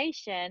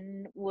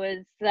conversation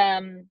was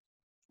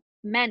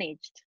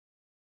managed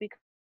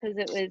because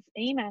it was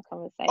email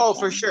conversation. Oh,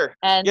 for sure.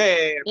 And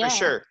yeah, for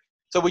sure.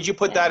 So would you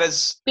put that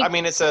as,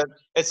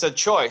 it's a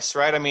choice,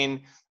 right? I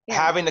mean,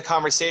 having the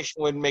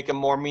conversation would make a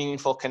more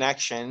meaningful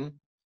connection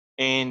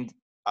and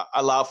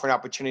allow for an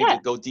opportunity to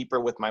go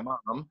deeper with my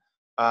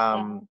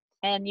mom.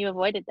 And you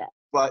avoided that.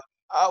 But,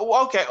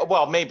 okay,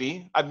 well,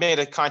 maybe. I've made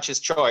a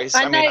conscious choice.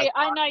 I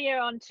know you're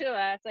on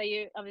tour, so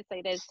you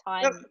obviously there's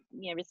time.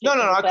 No,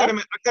 I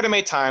could have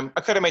made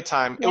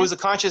time. Yeah. It was a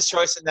conscious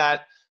choice in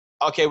that,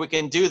 okay, we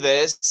can do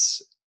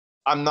this.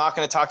 I'm not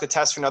going to talk to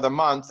Tess for another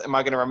month. Am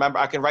I going to remember?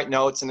 I can write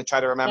notes and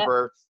try to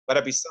remember what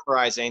I'd be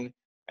summarizing.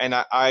 And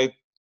I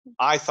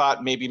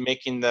thought maybe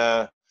making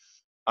the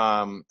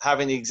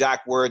having the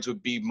exact words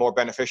would be more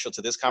beneficial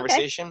to this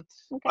conversation.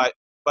 Okay.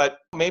 But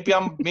maybe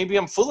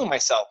I'm fooling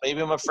myself.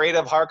 Maybe I'm afraid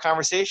of hard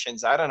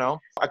conversations. I don't know.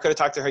 I could have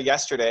talked to her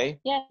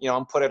yesterday. Yeah.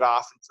 And put it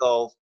off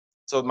until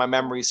so my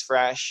memory's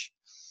fresh.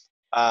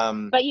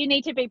 But you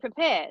need to be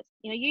prepared.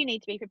 You need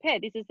to be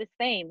prepared. This is the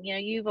theme.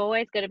 You've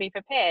always got to be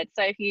prepared.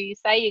 So if you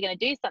say you're going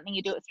to do something,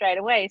 you do it straight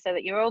away so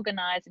that you're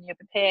organized and you're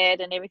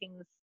prepared and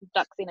everything's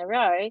ducks in a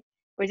row.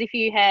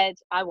 Whereas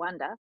I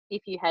wonder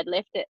if you had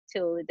left it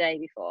till the day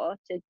before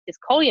to just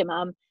call your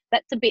mum,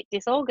 that's a bit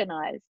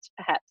disorganized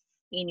perhaps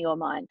in your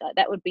mind.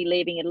 That would be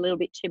leaving it a little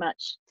bit too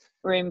much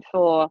room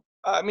for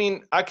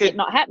it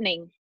not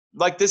happening.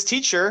 Like this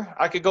teacher,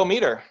 I could go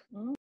meet her.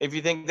 If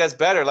you think that's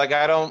better, like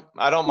I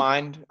don't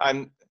mind.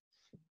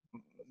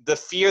 The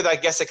fear that I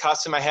guess that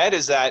comes to my head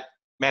is that,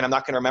 man, I'm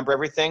not going to remember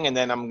everything, and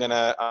then I'm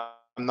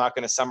not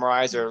going to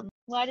summarize or.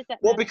 Why does that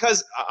matter? Well,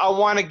 because I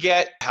want to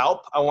get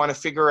help. I want to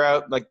figure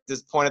out, like,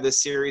 this point of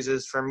this series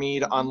is for me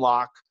to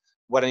unlock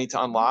what I need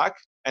to unlock,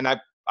 and I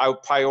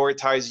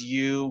prioritize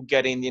you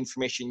getting the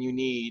information you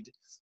need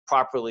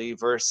properly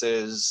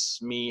versus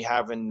me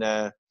having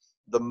the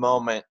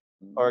moment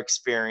or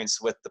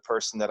experience with the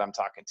person that I'm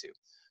talking to.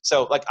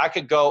 So like I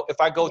could go,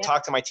 if I go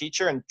talk to my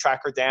teacher and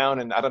track her down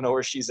and I don't know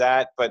where she's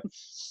at, but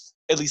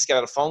at least get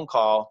out a phone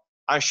call,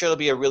 I'm sure it'll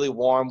be a really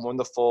warm,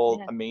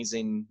 wonderful,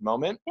 amazing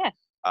moment. Yeah.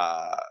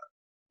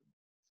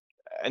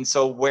 And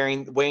so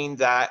weighing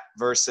that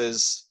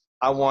versus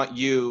I want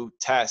you,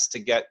 Tess, to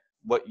get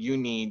what you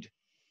need.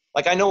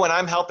 Like I know when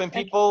I'm helping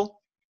people,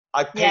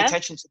 I pay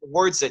attention to the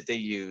words that they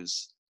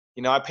use.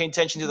 I pay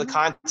attention to the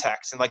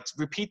context and like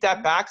repeat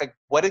that back. Like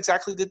what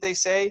exactly did they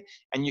say?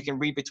 And you can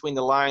read between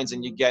the lines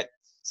and you get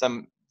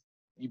some,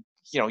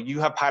 you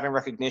have pattern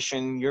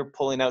recognition. You're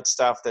pulling out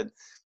stuff that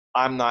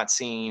I'm not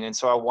seeing. And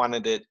so I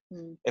wanted it,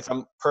 if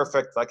I'm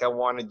perfect, like I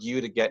wanted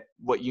you to get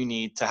what you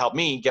need to help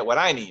me get what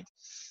I need.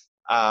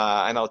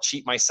 And I'll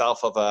cheat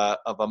myself of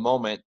a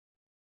moment,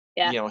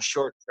 Yeah.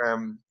 Short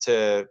term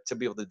to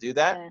be able to do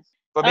that. Yeah.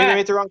 But maybe I Alright,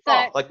 made the wrong so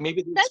call. Like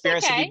maybe the that's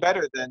experience would be okay.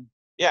 better than,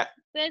 yeah.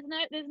 There's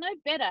no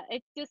better.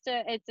 It's just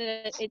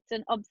it's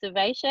an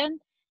observation.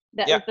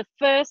 That Yeah. was the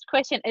first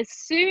question.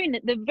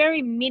 The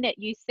very minute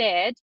you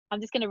said,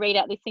 I'm just going to read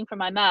out this thing from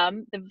my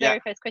mum, the Yeah. very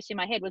first question in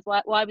my head was,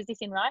 why was this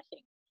in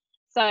writing?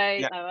 So I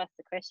Yeah. asked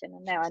the question,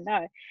 and now I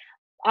know.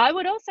 I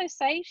would also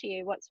say to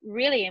you, what's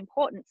really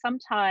important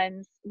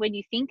sometimes when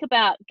you think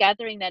about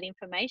gathering that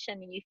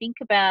information and you think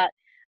about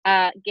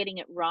getting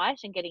it right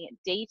and getting it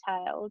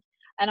detailed.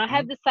 And I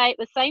have Mhm.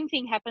 the same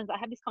thing happens. I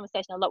have this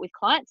conversation a lot with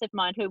clients of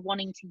mine who are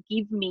wanting to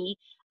give me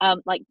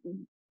like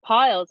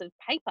piles of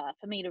paper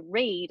for me to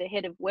read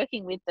ahead of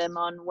working with them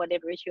on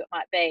whatever issue it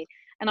might be.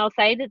 And I'll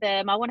say to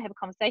them, I want to have a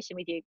conversation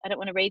with you. I don't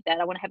want to read that.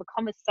 I want to have a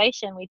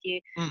conversation with you,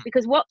 Mm.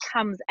 because what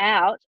comes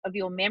out of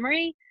your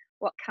memory,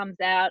 what comes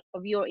out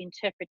of your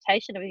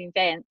interpretation of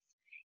events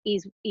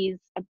is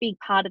a big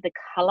part of the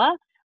color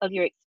of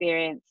your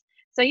experience.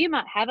 So you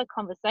might have a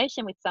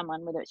conversation with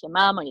someone, whether it's your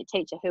mum or your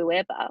teacher,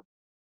 whoever,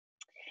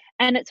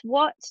 and it's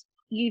what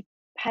you've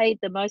paid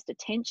the most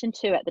attention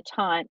to at the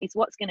time is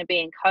what's going to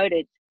be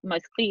encoded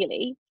most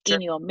clearly Sure.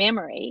 in your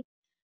memory.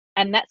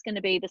 And that's going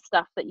to be the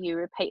stuff that you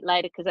repeat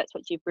later because that's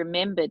what you've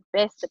remembered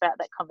best about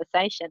that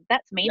conversation.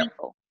 That's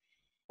meaningful.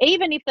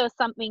 Even if there was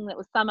something that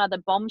was some other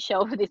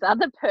bombshell for this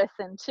other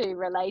person to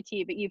relay to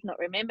you, but you've not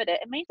remembered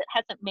it, it means it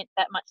hasn't meant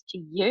that much to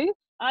you.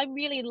 I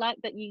really like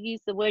that you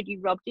use the word,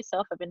 you robbed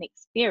yourself of an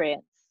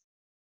experience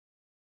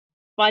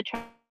by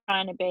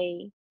trying to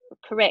be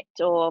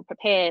correct or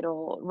prepared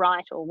or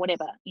right or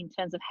whatever in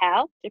terms of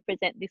how to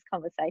present this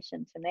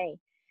conversation to me.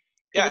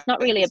 Because Yeah. it's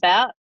not really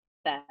about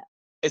that.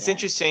 It's Yeah.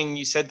 interesting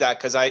you said that,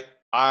 because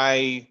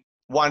I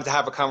wanted to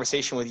have a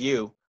conversation with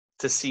you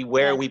to see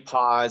where Yeah. we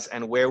pause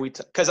and where we,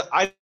 because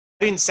I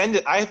didn't send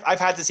it. I've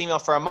had this email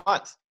for a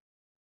month.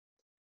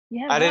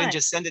 Yeah, I didn't right.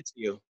 just send it to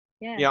you.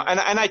 Yeah.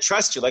 And I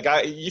trust you. Like,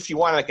 if you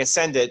want, I can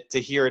send it to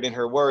hear it in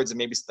her words and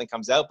maybe something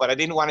comes out. But I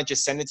didn't want to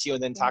just send it to you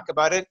and then talk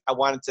about it. I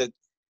wanted to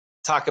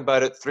talk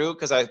about it through,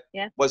 because I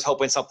was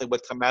hoping something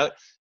would come out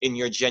in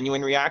your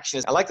genuine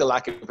reaction. I like the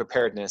lack of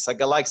preparedness.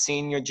 Like, I like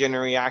seeing your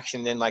genuine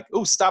reaction, then like,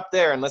 oh, stop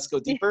there and let's go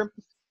deeper.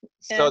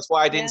 So it's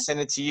why I didn't send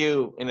it to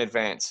you in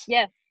advance.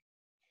 Yeah.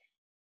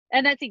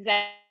 And that's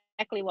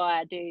exactly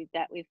why I do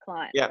that with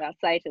clients. Yeah. I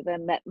say to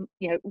them that,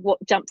 what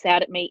jumps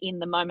out at me in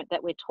the moment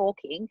that we're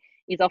talking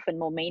is often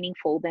more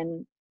meaningful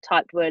than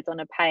typed words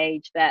on a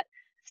page that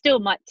still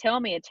might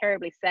tell me a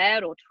terribly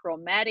sad or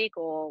traumatic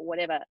or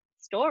whatever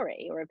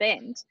story or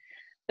event,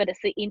 but it's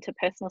the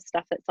interpersonal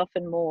stuff that's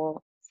often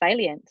more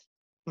salient,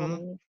 more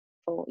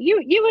meaningful.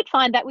 You would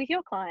find that with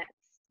your clients.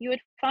 You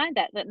would find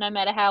that no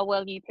matter how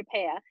well you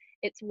prepare,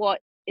 it's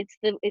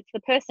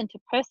the person to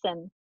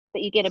person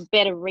that you get a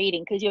better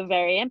reading, because you're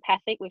very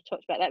empathic. We've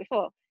talked about that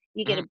before.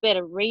 You get a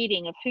better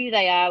reading of who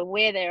they are,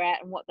 where they're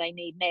at, and what they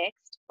need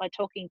next by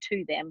talking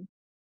to them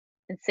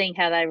and seeing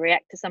how they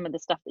react to some of the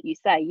stuff that you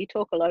say. You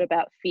talk a lot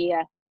about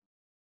fear,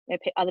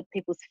 other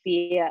people's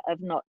fear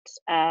of not,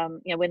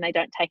 when they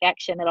don't take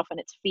action, and often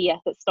it's fear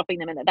that's stopping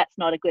them, and that's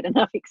not a good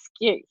enough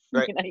excuse.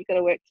 Right. You've got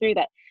to work through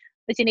that.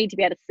 But you need to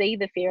be able to see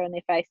the fear on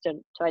their face to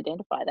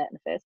identify that in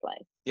the first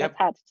place. Yep. That's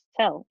hard to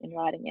tell in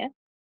writing, yeah?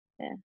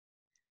 Yeah.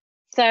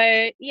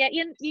 So,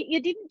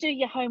 you didn't do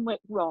your homework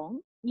wrong.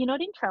 You're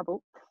not in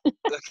trouble. But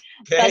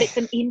it's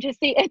an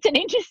interesting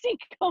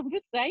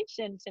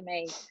conversation to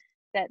me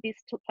that this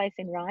took place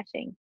in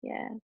writing.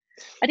 Yeah.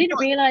 I didn't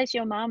realize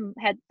your mum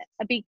had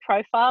a big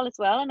profile as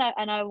well,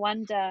 and I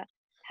wonder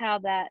how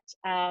that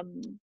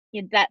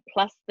that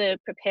plus the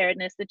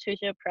preparedness, the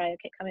toujours prayer,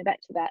 kept coming back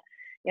to that.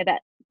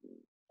 That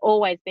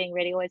always being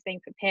ready, always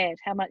being prepared.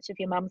 How much of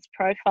your mum's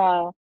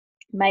profile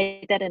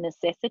made that a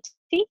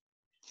necessity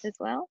as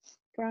well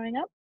growing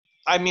up?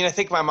 I mean, I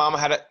think my mom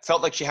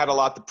felt like she had a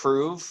lot to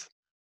prove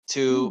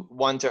to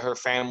her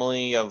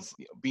family, of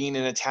being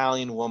an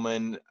Italian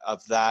woman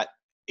of that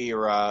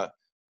era.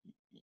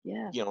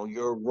 Yeah.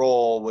 Your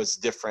role was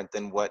different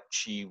than what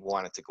she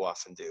wanted to go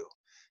off and do.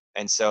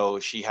 And so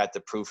she had to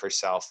prove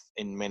herself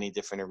in many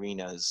different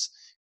arenas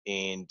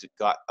and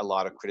got a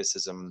lot of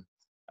criticism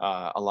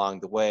along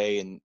the way,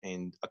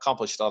 and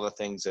accomplished a lot of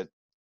things that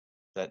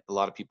a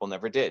lot of people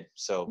never did.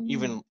 So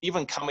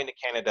even coming to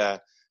Canada,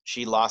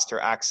 she lost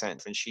her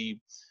accent, and she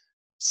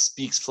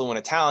speaks fluent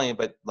Italian,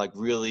 but like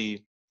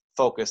really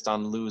focused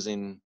on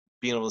being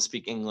able to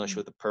speak English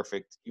with a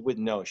perfect, you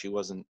wouldn't know she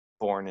wasn't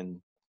born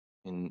in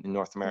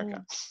North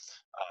America.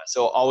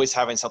 So always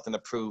having something to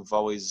prove,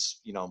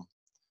 always,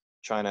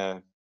 trying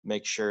to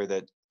make sure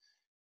that,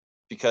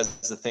 because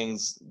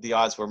the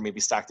odds were maybe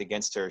stacked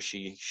against her,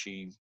 she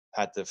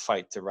had to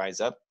fight to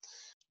rise up.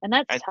 And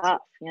that's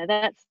tough.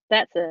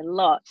 That's a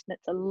lot.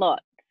 That's a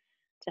lot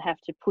to have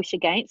to push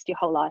against your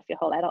whole life, your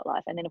whole adult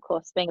life. And then of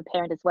course being a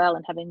parent as well,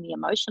 and having the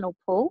emotional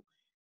pull.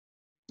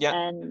 Yeah.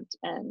 And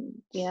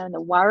and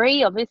the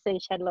worry, obviously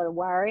she had a lot of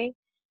worry.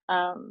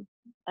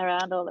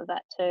 around all of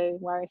that too.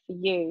 Worry for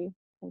you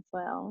as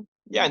well.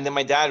 Yeah, and then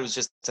my dad was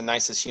just the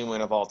nicest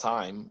human of all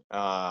time,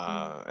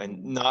 and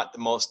Mm. not the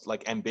most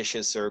like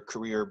ambitious or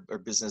career or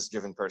business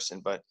driven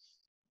person, but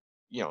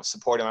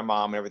supporting my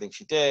mom and everything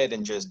she did,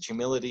 and just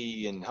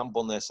humility and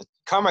humbleness. And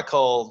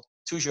Carmichael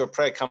toujours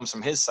prêt comes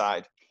from his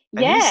side,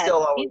 and he's Yeah.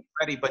 still always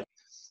ready,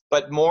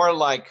 but more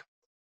like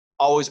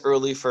always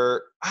early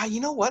for,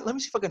 you know what? Let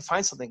me see if I can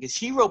find something, because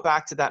he wrote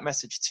back to that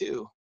message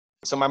too.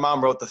 So my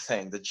mom wrote the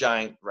thing, the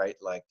giant, right,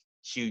 like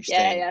huge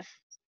thing. Yeah.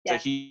 So Yeah.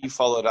 he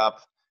followed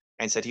up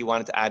and said he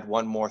wanted to add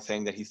one more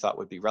thing that he thought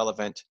would be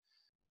relevant.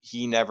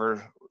 He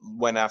never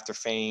went after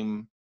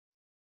fame,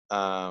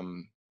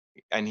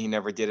 and he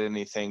never did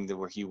anything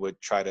where he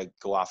would try to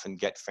go off and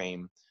get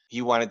fame.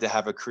 He wanted to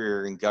have a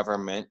career in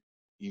government.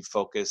 He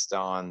focused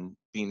on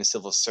being a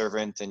civil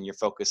servant, and your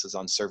focus is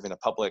on serving the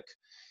public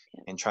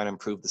and trying to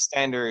improve the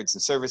standards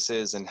and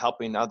services and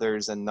helping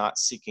others, and not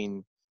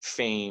seeking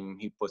fame,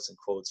 he puts in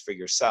quotes, for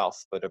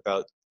yourself, but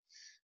about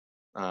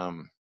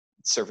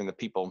serving the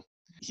people.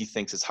 He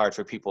thinks it's hard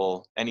for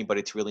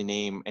anybody to really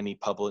name any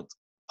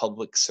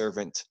public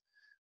servant,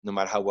 no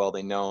matter how well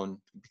they're known,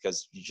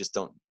 because you just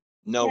don't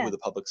know Yeah. who the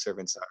public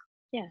servants are.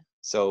 Yeah.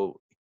 So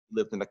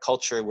lived in a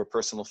culture where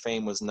personal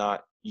fame was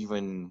not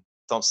even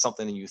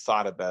something that you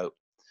thought about,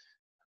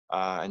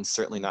 and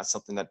certainly not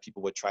something that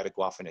people would try to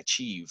go off and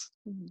achieve.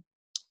 Mm-hmm.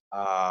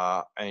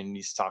 And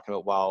he's talking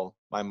about, while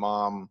my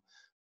mom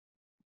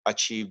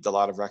achieved a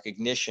lot of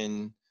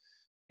recognition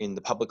in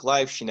the public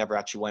life, she never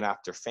actually went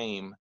after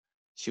fame.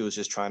 She was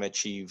just trying to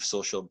achieve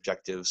social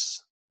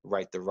objectives,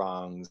 right the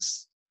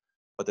wrongs,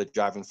 but the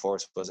driving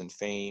force wasn't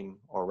fame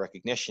or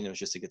recognition. It was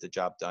just to get the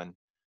job done.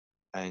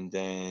 And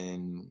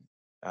then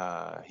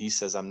he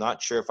says, I'm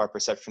not sure if our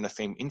perception of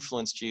fame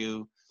influenced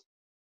you,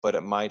 but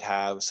it might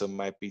have. So it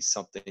might be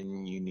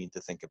something you need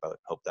to think about.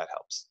 Hope that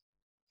helps.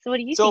 So what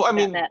do you So, think I about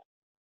mean, that?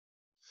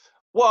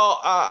 well,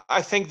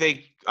 I think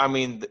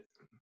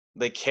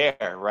they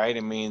care, right?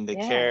 I mean, they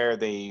Yeah.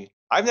 care.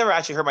 I've never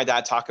actually heard my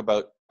dad talk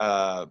about,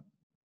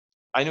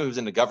 I knew he was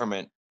in the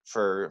government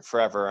for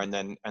forever, and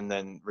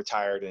then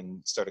retired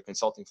and started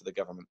consulting for the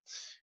government.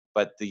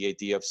 But the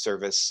idea of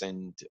service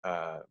and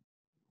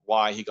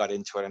why he got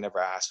into it, I never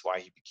asked why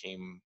he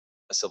became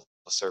a civil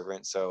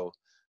servant. So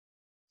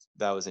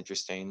that was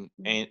interesting.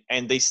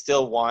 And they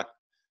still want,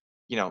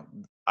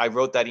 I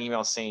wrote that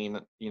email saying,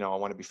 I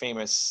want to be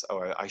famous,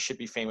 or I should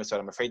be famous, but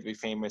I'm afraid to be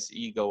famous,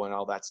 ego and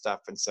all that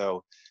stuff. And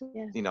so,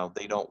 Yeah.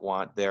 they don't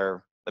want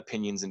their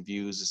opinions and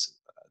views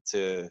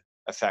to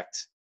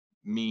affect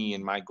me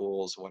and my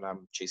goals when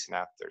I'm chasing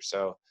after.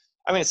 So,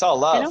 I mean, it's all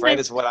love, right?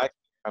 Is what I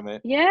from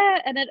it.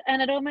 Yeah, and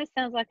it almost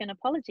sounds like an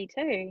apology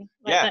too.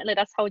 Like, Yeah. don't let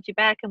us hold you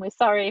back, and we're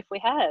sorry if we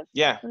have.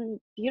 Yeah.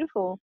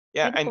 Beautiful.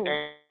 Yeah, Beautiful.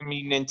 and I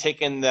mean, and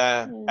taking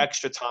the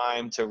extra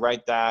time to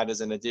write that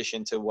as an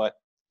addition to what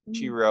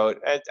she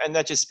wrote, and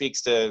that just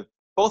speaks to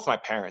both my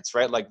parents,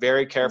 right? Like,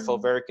 very careful,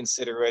 very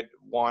considerate,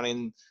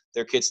 wanting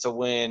their kids to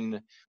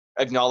win,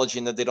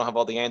 acknowledging that they don't have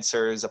all the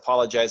answers,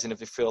 apologizing if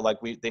they feel like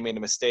they made a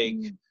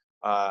mistake.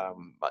 The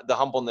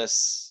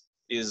humbleness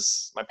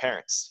is my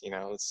parents,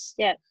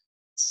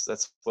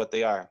 that's what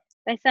they are.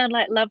 They sound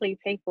like lovely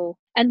people,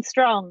 and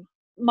strong,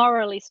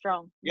 morally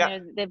strong. Yeah.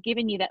 They've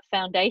given you that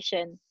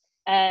foundation,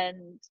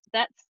 and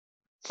that's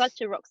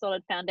such a rock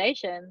solid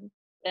foundation.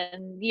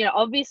 And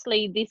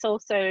obviously this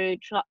also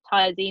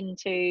ties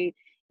into,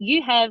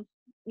 you have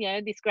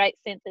this great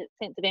sense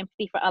of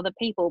empathy for other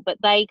people, but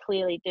they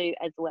clearly do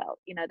as well.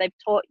 They've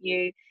taught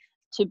you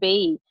to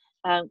be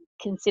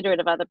considerate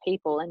of other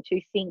people and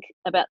to think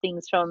about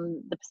things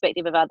from the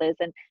perspective of others,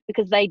 and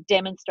because they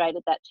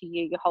demonstrated that to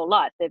you your whole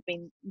life, they've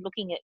been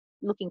looking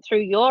through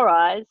your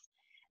eyes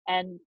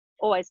and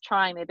always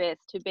trying their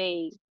best to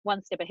be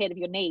one step ahead of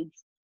your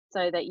needs,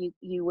 so that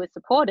you were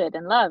supported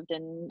and loved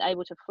and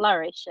able to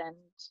flourish and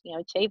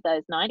achieve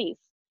those 90s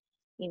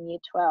in year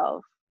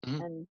 12,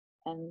 and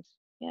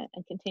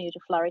continue to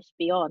flourish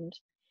beyond.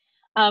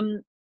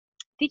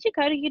 Did you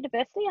go to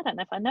university? I don't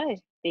know if I know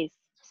this.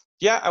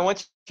 Yeah, I went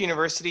to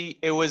university.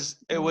 It was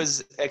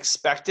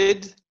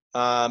expected.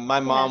 My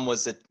mom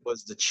was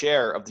the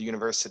chair of the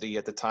university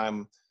at the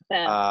time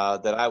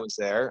that I was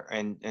there,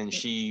 and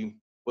she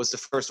was the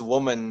first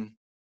woman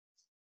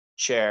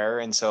chair,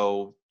 and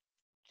so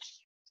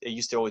it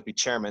used to always be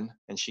chairman,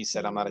 and she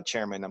said, I'm not a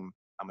chairman, I'm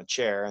a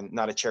chair, and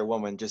not a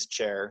chairwoman, just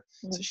chair.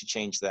 So she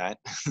changed that.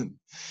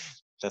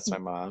 That's my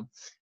mom.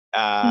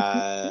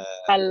 I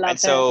love and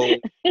so her.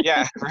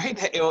 Yeah, right.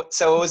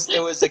 So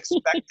it was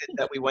expected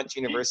that we went to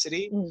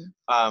university.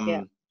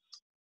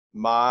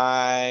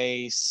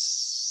 My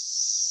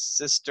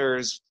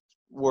sisters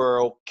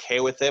were okay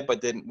with it,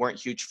 but weren't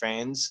huge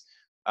fans.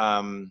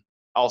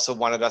 Also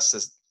wanted us to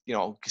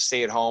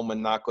stay at home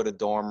and not go to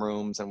dorm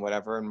rooms and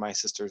whatever. And my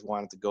sisters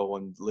wanted to go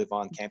and live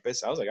on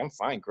campus. I was like, I'm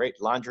fine, great,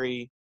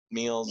 laundry,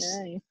 meals.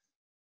 Yeah.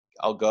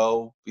 I'll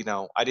go.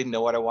 I didn't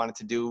know what I wanted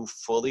to do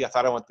fully. I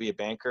thought I wanted to be a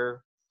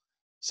banker.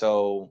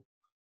 So,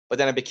 but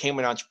then I became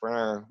an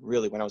entrepreneur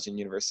really when I was in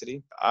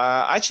university.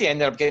 I actually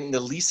ended up getting the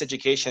least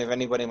education of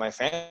anybody in my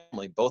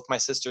family. Both my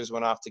sisters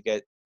went off to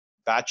get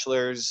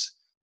bachelor's.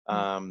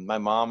 My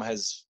mom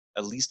has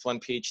at least one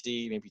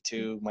PhD, maybe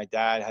two. My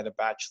dad had a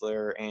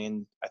bachelor,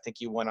 and I think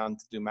he went on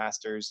to do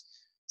masters.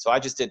 So I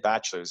just did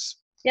bachelor's.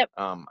 Yep.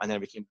 And then I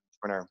became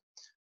an entrepreneur.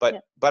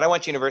 But I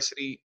went to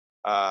university.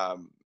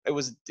 It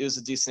was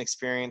a decent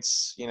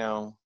experience.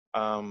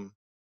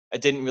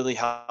 It didn't really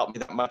help me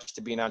that much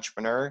to be an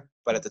entrepreneur,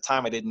 but at the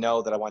time I didn't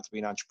know that I wanted to be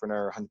an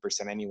entrepreneur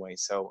 100% anyway.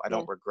 So I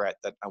don't regret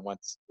that I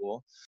went to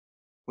school.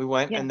 We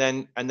went, and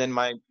then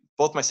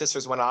both my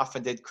sisters went off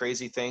and did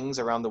crazy things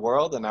around the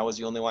world, and I was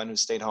the only one who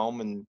stayed home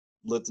and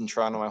lived in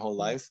Toronto my whole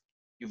life,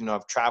 even though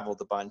I've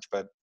traveled a bunch.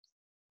 But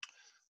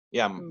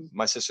yeah,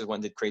 my sisters went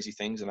and did crazy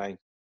things, and I'm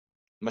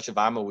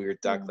a weird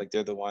duck. Like,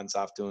 they're the ones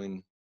off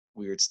doing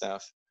weird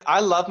stuff.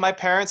 I love my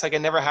parents. Like, I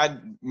never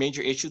had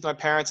major issues with my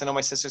parents. I know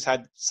my sisters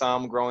had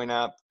some growing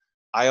up.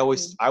 I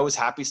was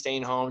happy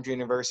staying home during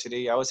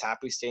university. I was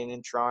happy staying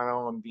in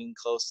Toronto and being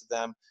close to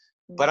them.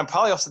 But I'm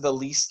probably also the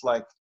least,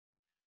 like,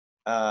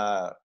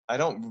 I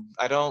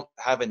don't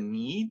have a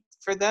need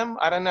for them.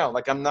 I don't know.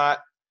 Like, I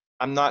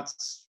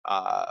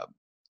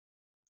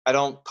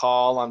don't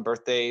call on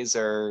birthdays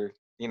or,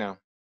 so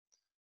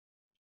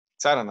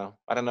I don't know.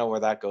 I don't know where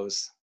that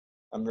goes.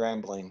 I'm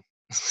rambling.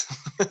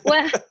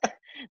 Well,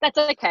 that's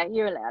okay.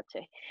 You're allowed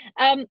to.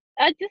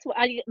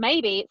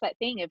 Maybe it's that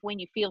thing of when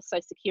you feel so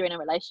secure in a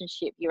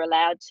relationship, you're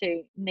allowed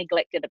to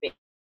neglect it a bit,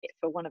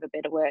 for want of a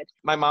better word.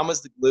 My mom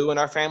was the glue in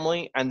our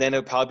family, and then it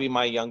would probably be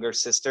my younger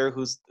sister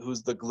who's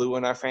the glue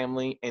in our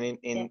family, and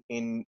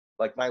in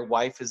like, my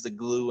wife is the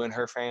glue in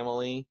her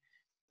family,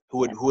 who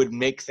would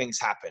make things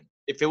happen.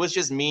 If it was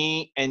just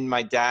me and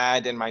my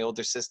dad and my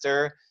older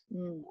sister,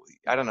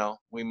 I don't know.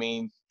 We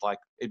mean, like,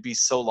 it'd be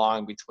so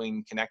long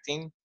between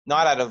connecting.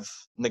 Not out of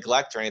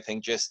neglect or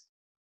anything,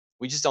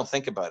 we just don't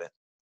think about it.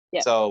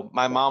 Yeah. So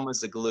my mom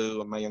was the glue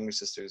and my younger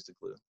sister is the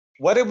glue.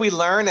 What did we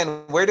learn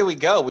and where do we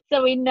go?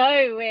 So we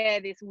know where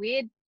this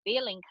weird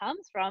feeling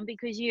comes from,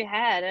 because you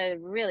had a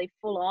really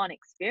full-on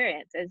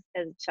experience as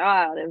a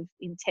child of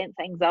intense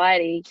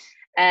anxiety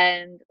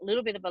and a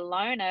little bit of a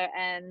loner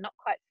and not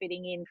quite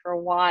fitting in for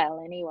a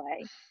while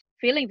anyway.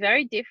 Feeling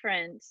very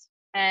different,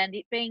 and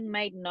it being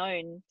made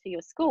known to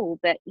your school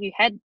that you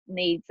had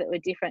needs that were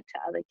different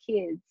to other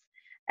kids.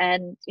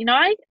 And,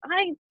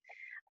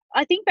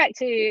 I think back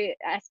to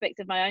aspects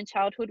of my own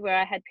childhood where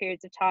I had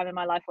periods of time in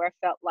my life where I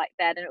felt like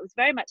that. And it was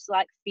very much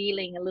like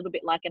feeling a little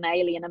bit like an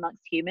alien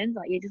amongst humans.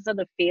 Like, you just sort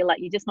of feel like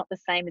you're just not the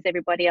same as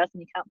everybody else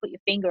and you can't put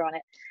your finger on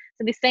it.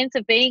 So this sense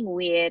of being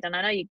weird, and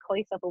I know you call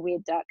yourself a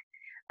weird duck,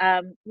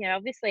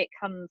 obviously it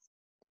comes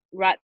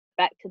right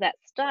back to that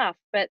stuff,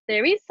 but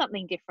there is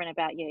something different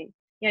about you.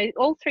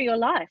 All through your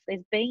life,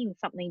 there's been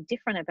something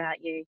different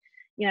about you.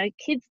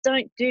 Kids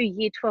don't do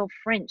year 12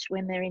 French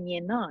when they're in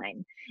year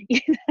 9.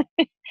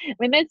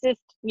 That's just,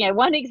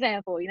 one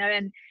example,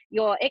 and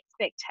your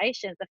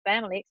expectations, the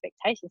family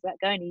expectations about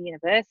going to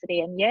university.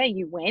 And yeah,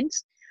 you went,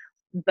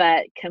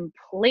 but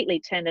completely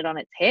turned it on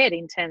its head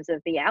in terms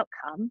of the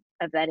outcome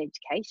of that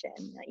education.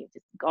 You've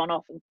just gone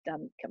off and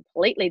done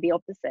completely the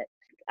opposite.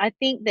 I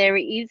think there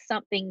is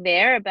something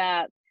there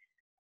about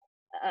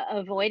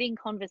avoiding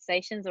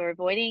conversations or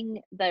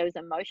avoiding those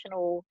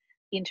emotional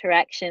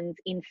interactions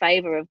in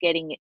favor of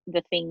getting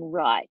the thing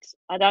right.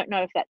 I don't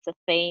know if that's a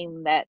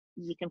theme that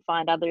you can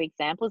find other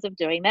examples of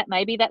doing that.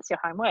 Maybe that's your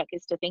homework,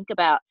 is to think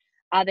about,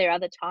 are there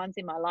other times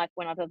in my life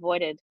when I've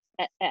avoided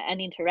an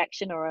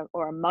interaction or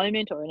a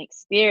moment or an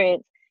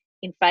experience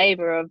in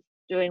favor of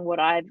doing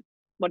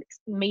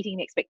meeting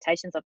the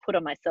expectations I've put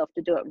on myself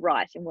to do it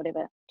right, in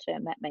whatever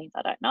term that means.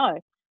 I don't know.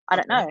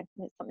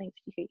 It's something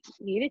for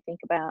you to think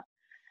about.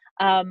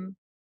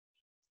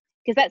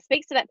 Because that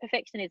speaks to that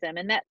perfectionism,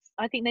 and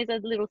I think there's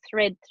a little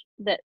thread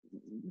that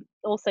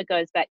also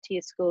goes back to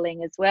your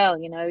schooling as well.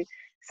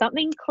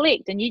 Something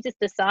clicked and you just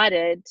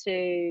decided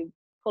to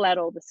pull out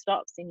all the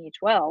stops in year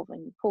 12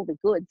 and pull the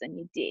goods, and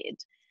you did.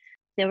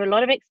 There were a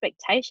lot of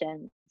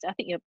expectations. I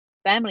think your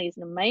family is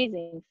an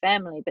amazing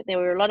family, but there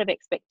were a lot of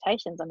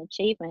expectations on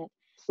achievement,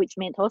 which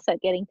meant also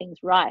getting things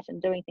right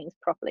and doing things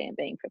properly and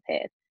being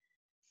prepared.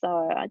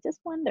 So I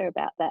just wonder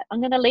about that. I'm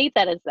going to leave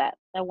that as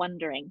a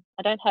wondering.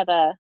 I don't have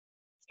a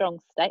strong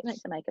statement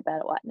to make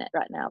about it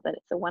right now, but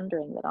it's a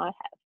wondering that I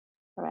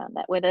have around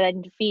that, whether that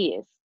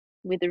interferes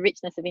with the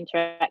richness of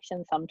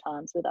interaction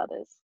sometimes with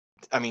others.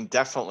 I mean,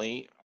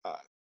 definitely.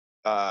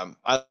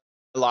 I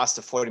lost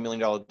a $40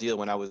 million deal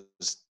when I was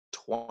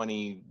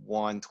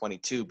 21,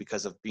 22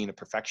 because of being a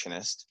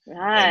perfectionist.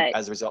 Right. And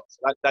as a result,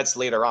 that's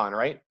later on,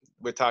 right?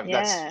 We're talking,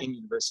 Yeah. That's in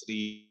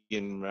university,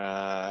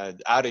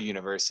 out of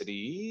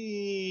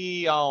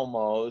university,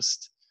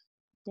 almost.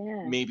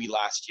 Yeah. Maybe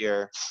last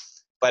year.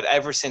 But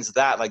ever since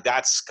that, like,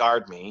 that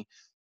scarred me.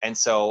 And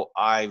so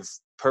I've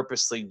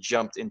purposely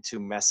jumped into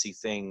messy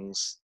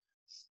things,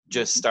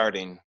 just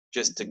starting,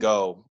 just to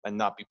go and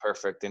not be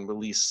perfect and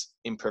release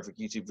imperfect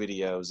YouTube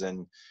videos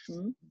and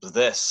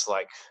this,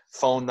 like,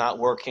 phone not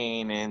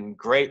working and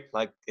great.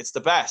 Like, it's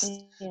the best.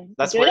 Yeah.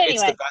 That's where anyway.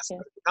 It's the best to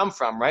come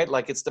from, right?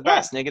 Like, it's the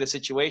best. Negative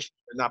situation,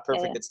 they're not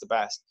perfect. It's the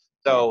best.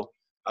 So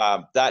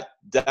that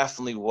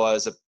definitely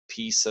was a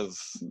piece of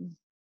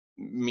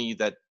me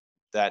that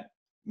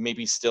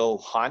maybe still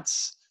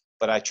haunts,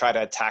 but I try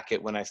to attack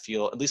it when I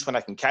feel, at least when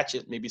I can catch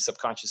it. Maybe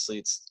subconsciously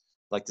it's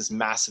like this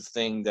massive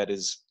thing that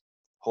is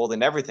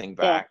holding everything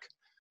back.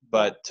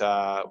 But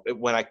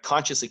when I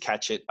consciously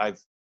catch it,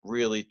 I've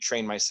really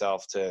trained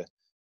myself to,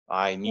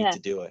 I need to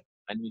do it.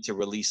 I need to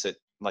release it.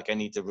 Like I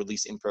need to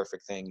release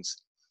imperfect things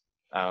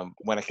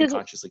when I can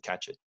consciously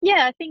catch it.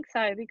 Yeah, I think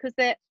so, because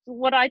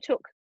what I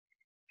took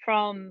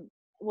from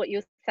what you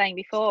were saying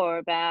before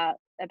about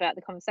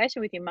the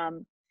conversation with your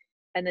mum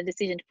and the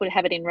decision to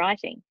have it in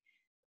writing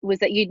was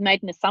that you'd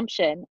made an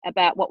assumption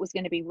about what was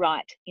going to be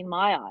right in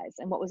my eyes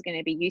and what was going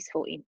to be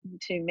useful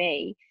to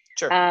me.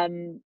 Sure.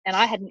 And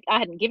I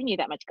hadn't given you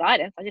that much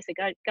guidance. I just said,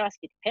 go ask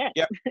your parents.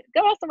 Yep.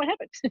 Go ask them what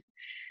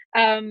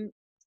happened.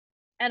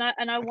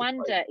 And I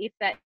wonder if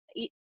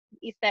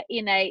that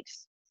innate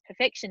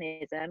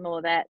perfectionism,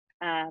 or that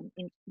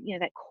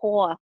that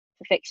core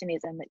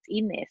perfectionism that's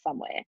in there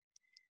somewhere,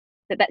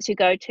 that's your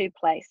go-to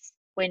place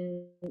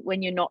when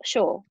you're not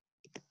sure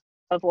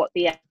of what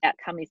the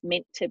outcome is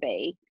meant to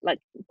be. Like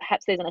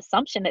perhaps there's an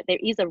assumption that there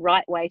is a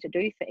right way to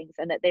do things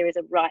and that there is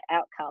a right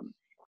outcome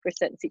for a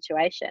certain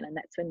situation, and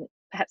that's when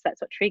perhaps that's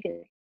what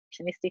triggers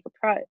a perfectionistic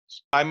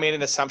approach. I made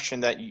an assumption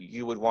that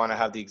you would want to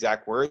have the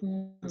exact words,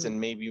 and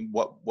maybe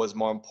what was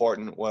more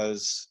important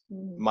was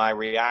my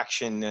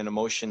reaction and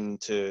emotion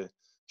to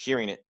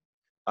hearing it.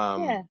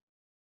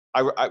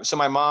 So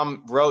my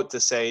mom wrote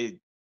to say, "Do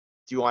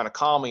you want to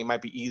call me? It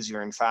might be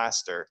easier and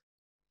faster."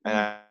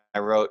 And I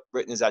wrote,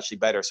 "Written is actually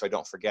better, so I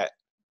don't forget."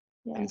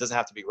 And it doesn't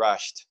have to be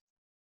rushed,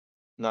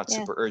 not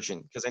super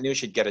urgent, because I knew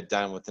she'd get it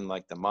done within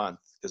like the month,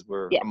 because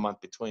we're a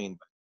month between.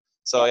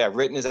 So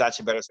written is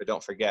actually better, so I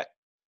don't forget.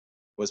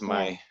 Was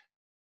my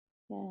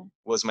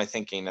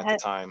thinking at the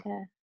time.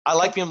 I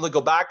like being able to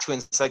go back to it,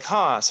 and it's like,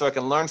 so I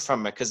can learn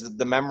from it, because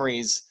the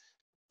memories,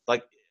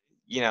 like,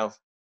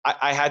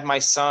 I had my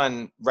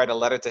son write a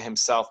letter to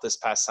himself this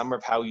past summer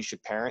of how you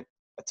should parent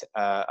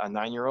a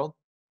 9-year-old.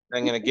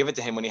 I'm going to give it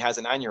to him when he has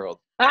a 9-year-old.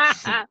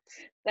 That's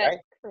right?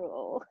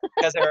 Cruel.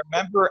 Because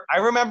I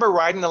remember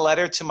writing a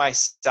letter to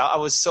myself. I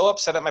was so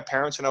upset at my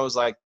parents when I was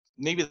like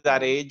maybe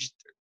that age,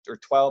 or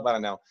 12, I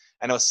don't know.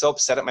 And I was so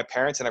upset at my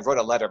parents, and I wrote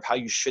a letter of how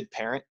you should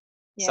parent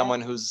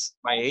someone who's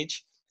my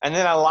age. And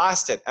then I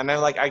lost it. And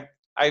I'm like,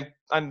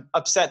 I'm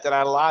upset that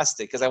I lost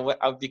it, because I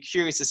would be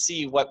curious to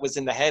see what was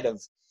in the head of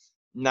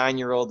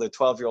 9-year-old or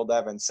 12-year-old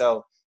Evan.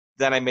 So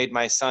then I made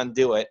my son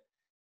do it.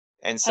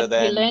 And so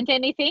Have you learned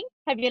anything?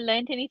 Have you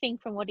learned anything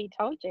from what he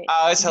told you?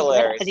 Oh, it's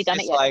hilarious. Has he done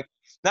it's it yet? Like,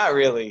 not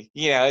really.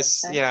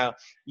 It's,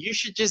 you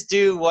should just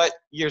do what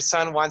your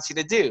son wants you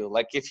to do.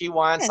 Like if he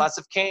wants lots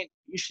of candy,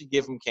 you should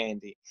give him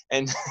candy.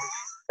 And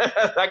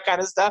that kind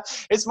of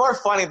stuff. It's more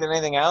funny than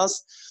anything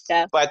else.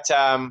 Yeah. But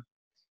I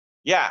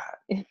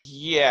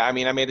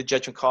mean, I made a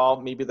judgment call,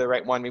 maybe the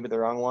right one, maybe the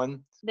wrong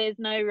one. There's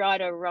no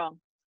right or wrong.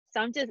 So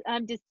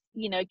I'm just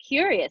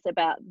curious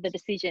about the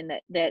decision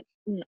that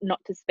not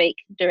to speak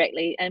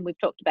directly, and we've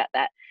talked about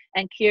that,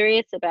 and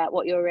curious about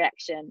what your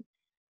reaction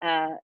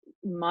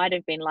might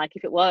have been like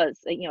if it was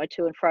a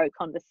to and fro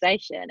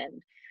conversation,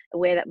 and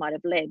where that might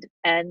have led.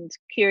 And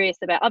curious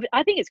about,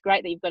 I think it's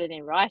great that you've got it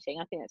in writing.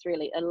 I think that's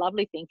really a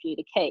lovely thing for you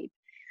to keep.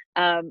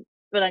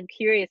 But I'm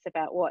curious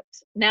about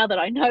now that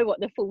I know what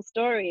the full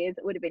story is,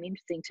 it would have been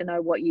interesting to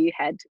know what you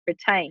had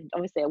retained.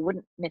 Obviously I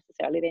wouldn't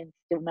necessarily then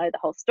still know the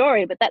whole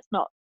story, but it's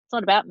not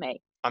about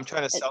me. I'm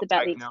trying to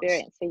self-diagnose. It's about the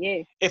experience for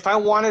you. If I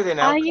wanted an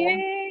outcome. Are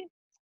you?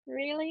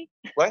 Really?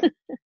 What?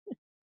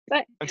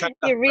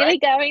 You're really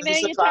going there?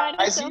 You're trying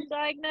to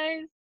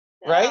self-diagnose?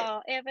 Right?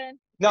 Oh, Evan.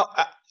 No,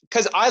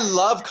 because I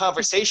love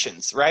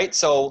conversations, right?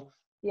 So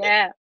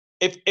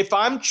if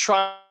I'm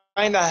trying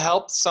to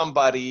help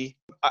somebody,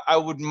 I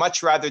would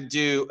much rather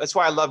that's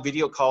why I love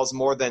video calls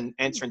more than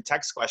answering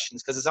text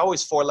questions, because it's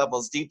always 4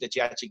 levels deep that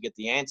you actually get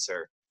the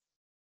answer.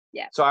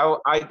 Yeah.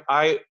 So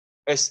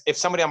if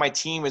somebody on my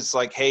team is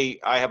like, hey,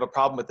 I have a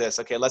problem with this,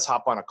 okay, let's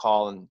hop on a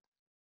call and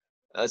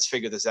let's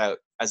figure this out,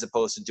 as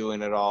opposed to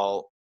doing it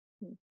all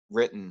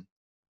written.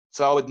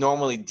 So I would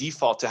normally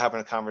default to having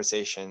a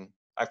conversation.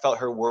 I felt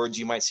her words,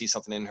 you might see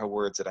something in her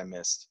words that I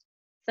missed.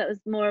 So it was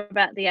more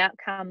about the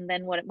outcome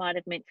than what it might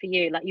have meant for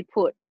you. Like you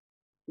put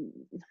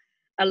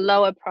a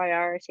lower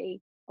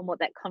priority on what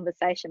that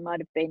conversation might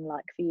have been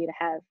like for you to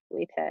have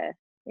with her.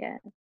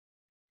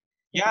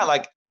 Yeah,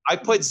 like I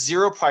put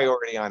 0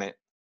 priority on it.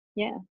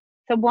 Yeah.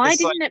 So why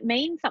didn't it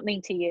mean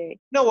something to you? You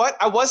know what?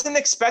 I wasn't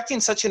expecting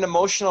such an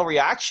emotional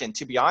reaction,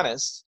 to be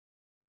honest.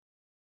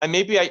 And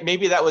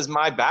maybe that was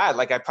my bad.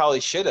 Like I probably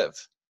should have.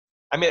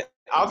 I mean,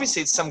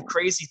 obviously it's some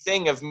crazy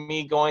thing of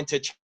me going to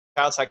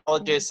child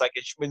psychologist. Like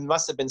it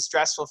must have been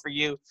stressful for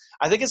you.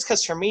 I think it's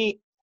because for me,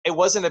 it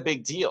wasn't a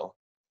big deal.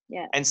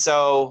 Yeah. And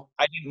so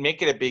I didn't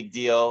make it a big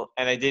deal,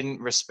 and I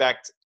didn't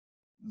respect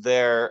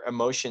their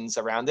emotions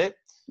around it.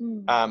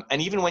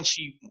 And even when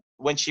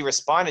she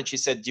responded, she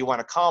said, do you want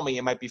to call me?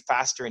 It might be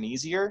faster and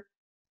easier.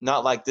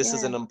 Not like this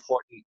is an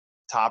important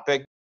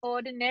topic.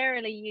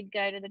 Ordinarily, you'd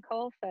go to the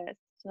call first.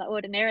 So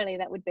ordinarily,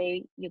 that would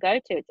be your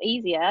go-to. It's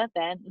easier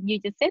than, you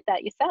just said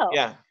that yourself.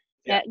 Yeah.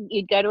 Yeah.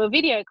 You'd go to a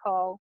video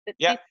call. But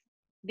Yeah.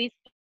 this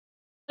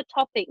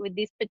topic with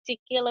this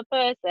particular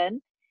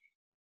person,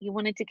 you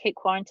wanted to keep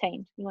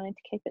quarantined. You wanted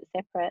to keep it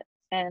separate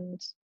and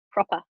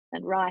proper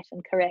and right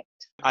and correct.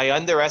 I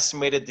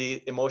underestimated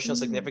the emotional Mm.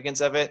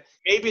 significance of it.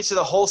 Maybe it's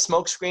the whole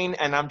smokescreen,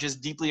 and I'm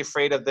just deeply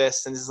afraid of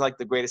this, and this is like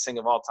the greatest thing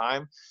of all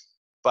time.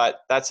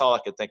 But that's all I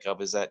could think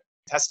of, is that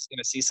Tess is going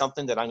to see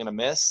something that I'm going to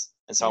miss,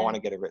 and so I Yeah. want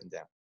to get it written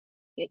down.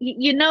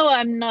 You know,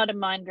 I'm not a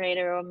mind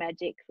reader or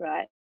magic,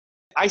 right?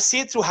 I see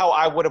it through how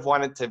I would have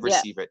wanted to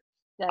receive it.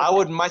 Okay. I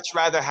would much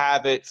rather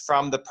have it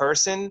from the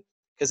person,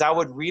 because I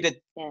would read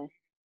it. Yeah.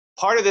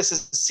 Part of this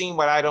is seeing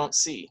what I don't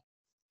see.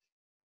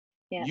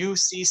 Yeah. You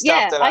see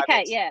stuff that I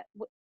don't see.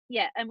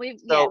 Yeah, and we've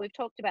So-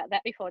 talked about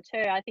that before too.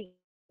 I think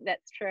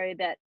that's true,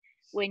 that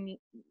when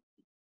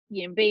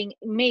being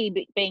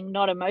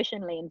not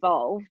emotionally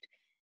involved,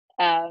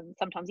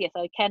 sometimes yes,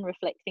 I can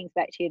reflect things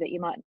back to you that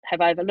you might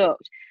have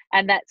overlooked,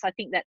 and I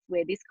think that's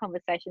where this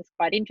conversation is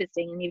quite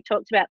interesting. And you've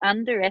talked about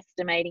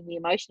underestimating the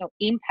emotional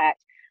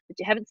impact, but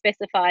you haven't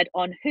specified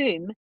on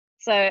whom.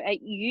 So are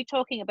you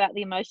talking about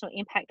the emotional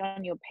impact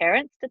on your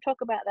parents to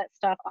talk about that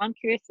stuff? I'm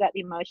curious about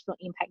the emotional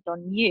impact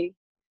on you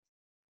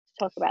to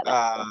talk about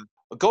that stuff.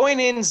 Going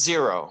in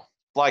zero,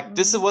 like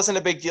this Mhm. wasn't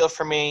a big deal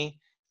for me,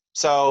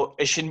 so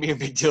it shouldn't be a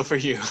big deal for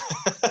you.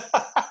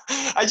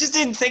 I just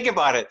didn't think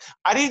about it.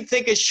 I didn't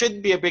think it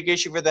should be a big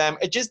issue for them.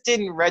 It just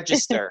didn't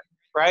register,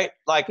 right?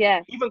 Like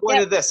Yeah. even going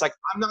to this, like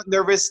I'm not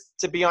nervous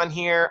to be on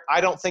here. I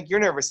don't think you're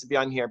nervous to be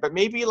on here, but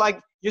maybe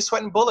like you're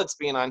sweating bullets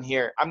being on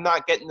here. I'm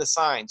not getting the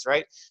signs,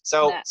 right?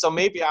 So Nah. so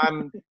maybe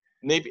and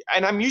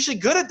I'm usually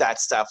good at that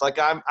stuff. Like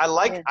I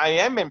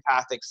am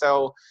empathic.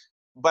 So,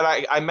 but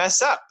I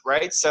mess up,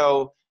 right?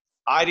 So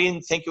I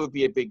didn't think it would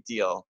be a big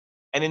deal.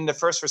 And in the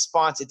first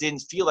response, it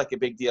didn't feel like a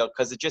big deal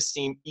because it just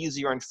seemed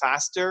easier and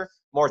faster,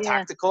 more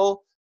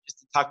tactical, just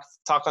to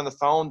talk on the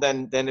phone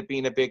than it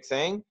being a big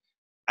thing.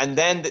 And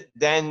then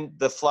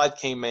the flood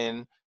came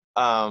in,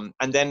 and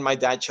then my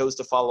dad chose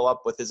to follow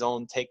up with his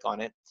own take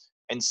on it.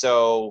 And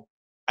so,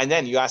 and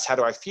then you asked, how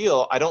do I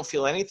feel? I don't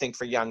feel anything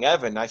for young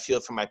Evan. I feel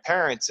for my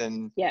parents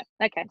and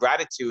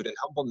gratitude and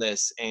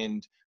humbleness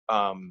and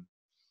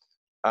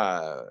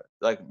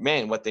like,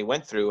 man, what they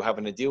went through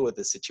having to deal with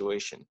the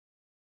situation.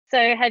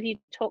 So have you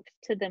talked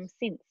to them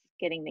since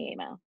getting the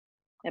email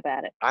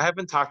about it? I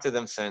haven't talked to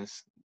them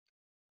since.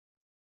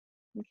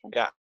 Okay.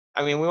 Yeah.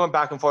 I mean, we went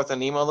back and forth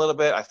on email a little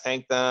bit. I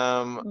thanked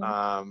them.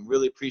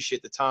 Really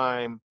appreciate the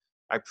time.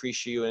 I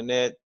appreciate you in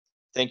it.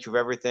 Thank you for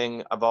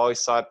everything. I've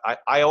always thought,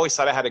 I always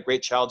thought I had a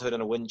great childhood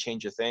and I wouldn't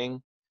change a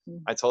thing.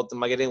 I told them,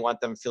 like, I didn't want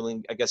them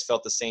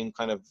felt the same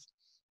kind of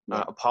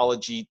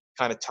apology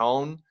kind of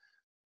tone.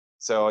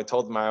 So I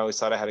told them I always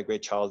thought I had a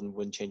great childhood and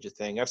wouldn't change a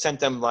thing. I've sent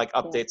them like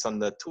updates on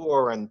the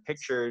tour and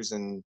pictures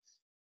and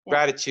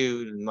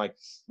gratitude. And like,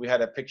 we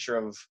had a picture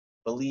of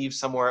Believe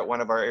somewhere at one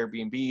of our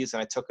Airbnbs,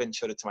 and I took it and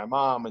showed it to my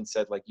mom and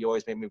said, like, you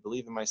always made me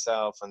believe in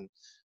myself and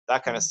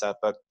that kind of stuff.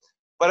 But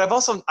I've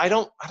also, I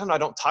don't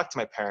talk to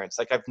my parents.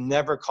 Like, I've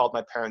never called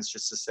my parents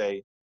just to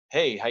say,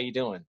 hey, how you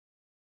doing?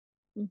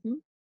 Okay.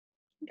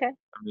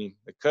 I mean,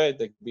 it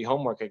could be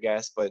homework, I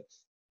guess, but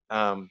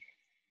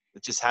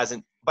it just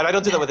hasn't. But I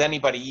don't do that with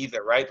anybody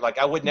either, right? Like,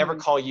 I would never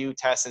call you,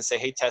 Tess, and say,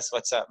 hey, Tess,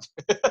 what's up?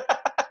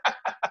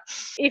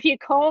 If you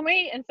call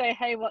me and say,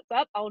 hey, what's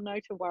up, I'll know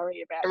to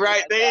worry about.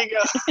 Right, there you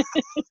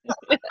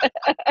go.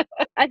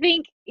 I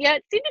think,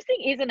 it's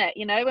interesting, isn't it?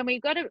 You know, when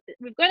we've got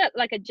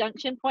like a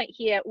junction point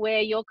here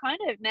where you're kind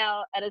of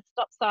now at a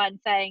stop sign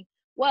saying,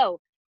 well,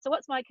 so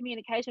what's my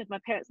communication with my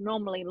parents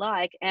normally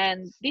like?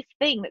 And this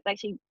thing that's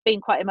actually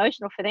been quite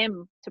emotional for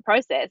them to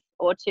process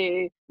or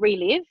to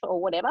relive or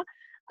whatever,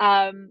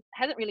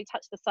 hasn't really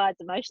touched the sides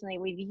emotionally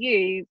with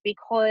you,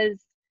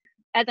 because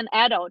as an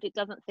adult, it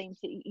doesn't seem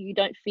you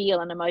don't feel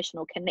an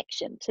emotional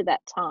connection to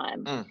that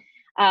time.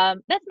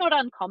 That's not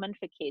uncommon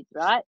for kids,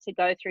 right? To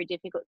go through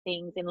difficult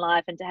things in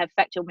life and to have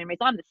factual memories.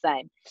 I'm the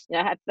same. You know,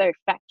 I have very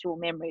factual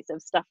memories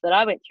of stuff that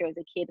I went through as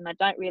a kid, and I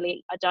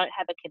don't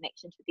have a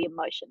connection to the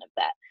emotion of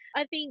that.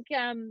 I think,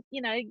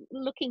 you know,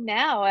 looking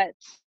now at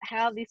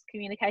how this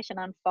communication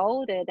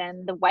unfolded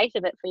and the weight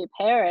of it for your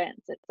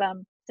parents, it's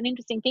an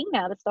interesting thing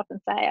now to stop and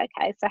say,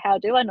 okay, so how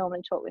do I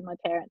normally talk with my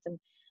parents,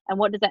 and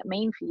what does that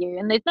mean for you?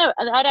 And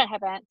I don't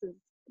have answers.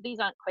 These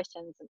aren't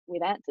questions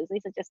with answers.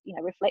 These are just, you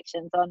know,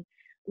 reflections on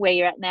where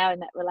you're at now in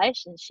that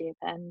relationship.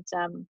 And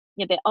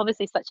they're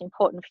obviously such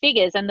important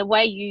figures, and the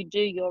way you do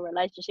your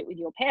relationship with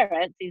your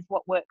parents is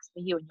what works for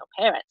you and your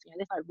parents. You know,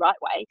 there's no right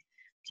way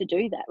to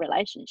do that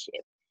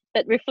relationship.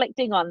 But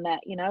reflecting on that,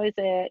 you know,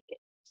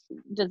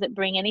 does it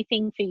bring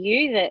anything for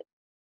you that,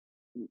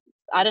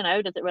 I don't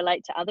know, does it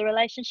relate to other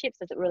relationships?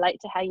 Does it relate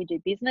to how you do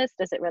business?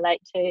 Does it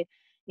relate to,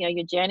 you know,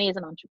 your journey as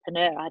an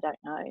entrepreneur? I don't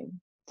know.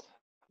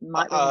 It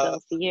might ring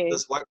bells for you.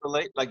 Does what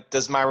relate? Like,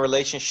 does my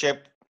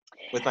relationship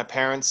with my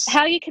parents?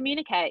 How you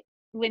communicate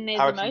when there's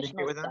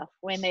emotional stuff,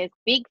 when there's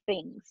big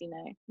things, you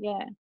know?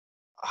 Yeah.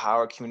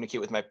 How I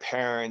communicate with my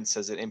parents,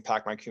 does it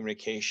impact my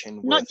communication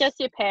with... Not just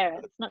your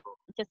parents, not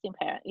just your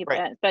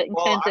parents, but in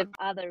terms of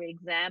other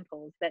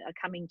examples that are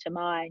coming to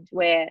mind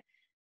where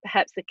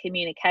perhaps the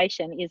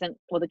communication isn't,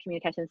 or the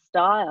communication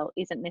style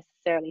isn't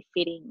necessarily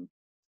fitting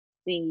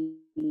the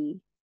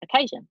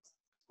occasion.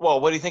 Well,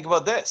 what do you think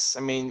about this?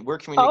 I mean, we're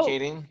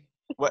communicating.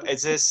 What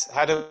is this?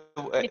 How to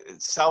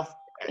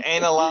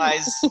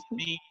self-analyze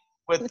me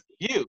with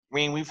you? I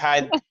mean, we've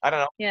had, I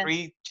don't know,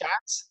 3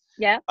 chats.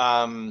 Yeah.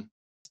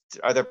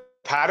 Are there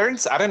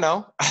patterns? I don't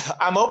know.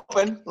 I'm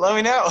open. Let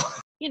me know.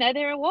 You know,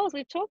 there are walls.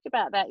 We've talked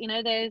about that. You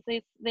know, there's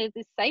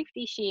this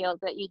safety shield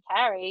that you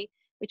carry.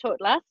 We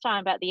talked last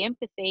time about the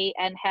empathy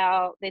and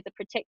how there's a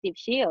protective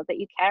shield that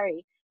you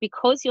carry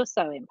because you're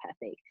so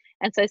empathic.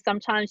 And so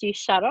sometimes you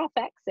shut off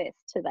access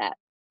to that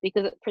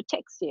because it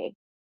protects you.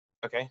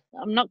 Okay.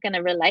 I'm not going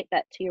to relate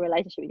that to your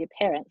relationship with your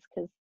parents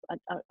because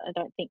I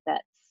don't think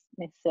that's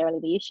necessarily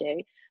the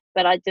issue.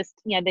 But I just,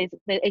 you know,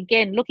 there's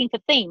again, looking for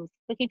themes,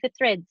 looking for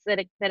threads that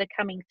are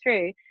coming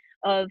through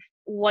of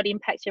what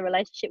impacts your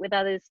relationship with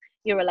others,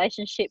 your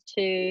relationship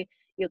to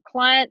your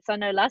clients. I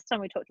know last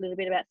time we talked a little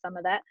bit about some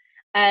of that,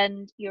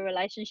 and your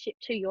relationship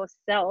to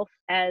yourself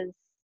as,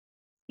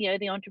 you know,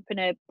 the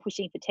entrepreneur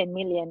pushing for 10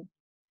 million.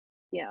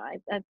 You know,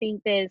 I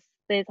think there's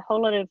a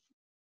whole lot of,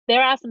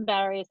 there are some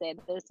barriers there.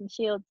 There's some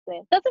shields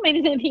there. Doesn't mean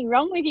there's anything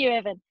wrong with you,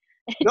 Evan.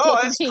 No,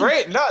 that's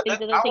great. No, these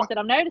are the things that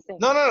I'm noticing.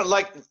 No.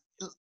 Like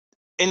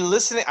in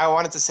listening, I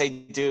wanted to say,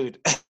 dude.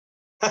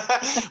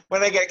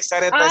 When I get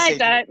excited, I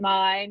don't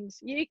mind.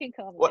 You can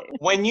call me.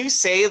 When you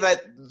say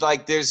that,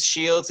 like, there's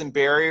shields and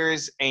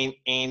barriers, and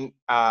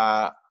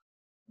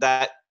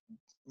that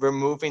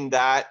removing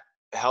that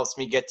helps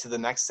me get to the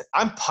next.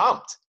 I'm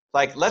pumped.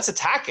 Like, let's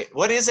attack it.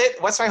 What is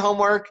it? What's my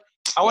homework?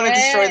 I want to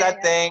destroy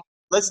that thing.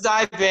 Let's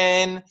dive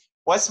in.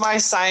 What's my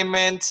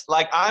assignment?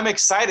 Like, I'm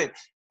excited.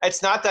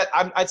 It's not that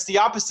it's the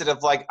opposite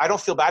of, like, I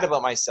don't feel bad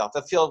about myself.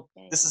 I feel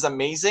this is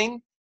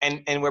amazing.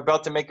 And we're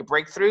about to make a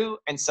breakthrough.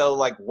 And so,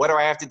 like, what do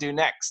I have to do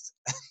next?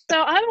 So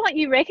I want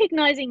you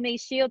recognizing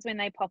these shields when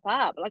they pop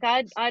up. Like,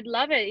 I'd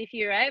love it if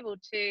you're able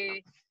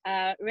to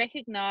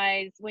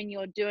recognize when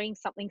you're doing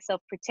something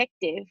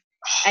self-protective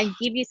and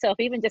give yourself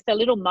even just a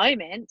little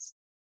moment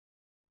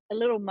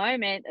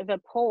of a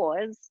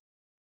pause.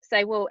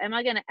 Say, well, am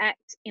I going to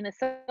act in a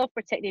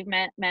self-protective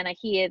manner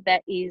here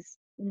that is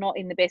not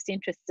in the best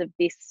interests of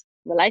this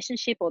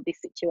relationship or this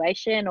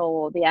situation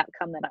or the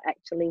outcome that I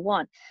actually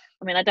want?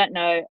 I mean, I don't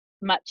know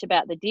much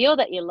about the deal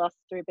that you lost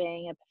through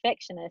being a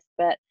perfectionist,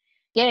 but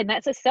yeah, and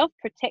that's a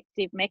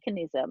self-protective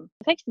mechanism.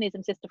 Perfectionism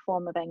is just a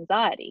form of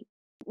anxiety.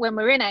 When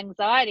we're in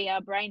anxiety, our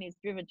brain is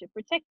driven to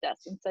protect us.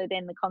 And so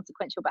then the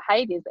consequential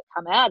behaviors that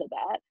come out of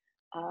that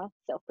are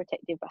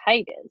self-protective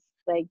behaviors.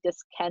 They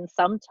just can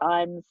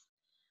sometimes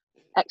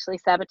actually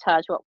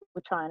sabotage what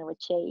we're trying to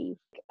achieve.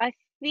 I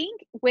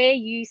think where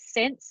you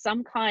sense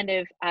some kind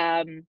of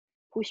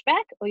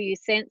pushback, or you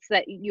sense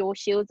that your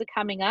shields are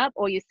coming up,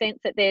 or you sense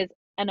that there's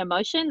an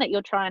emotion that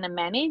you're trying to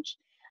manage,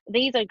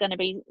 these are going to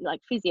be like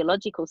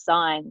physiological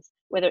signs,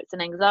 whether it's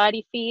an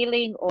anxiety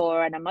feeling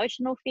or an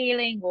emotional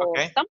feeling or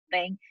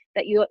something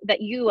that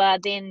you are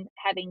then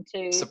having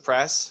to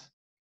suppress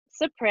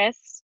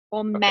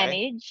or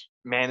manage.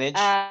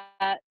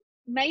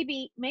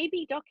 Maybe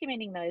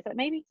documenting those, like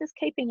maybe just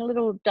keeping a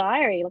little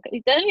diary. Like,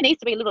 it only needs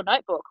to be a little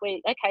notebook where,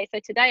 okay,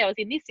 so today I was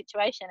in this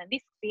situation and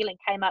this feeling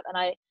came up and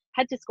I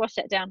had to squash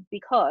that down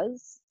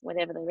because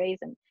whatever the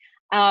reason.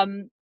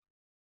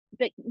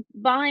 But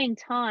buying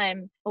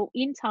time, or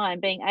in time,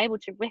 being able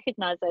to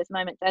recognize those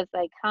moments as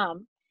they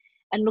come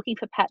and looking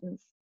for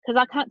patterns,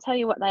 because I can't tell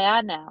you what they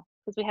are now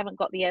because we haven't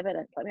got the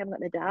evidence, like we haven't got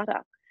the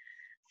data.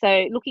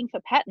 So looking for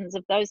patterns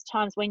of those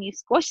times when you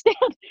squash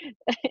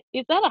down.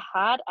 Is that a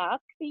hard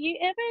ask for you,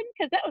 Evan?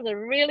 Because that was a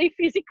really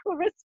physical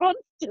response.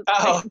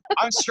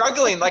 I'm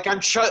struggling. Like, I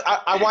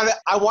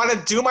want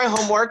to do my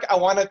homework. I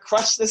want to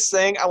crush this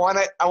thing. I want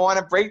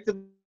to break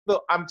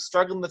I'm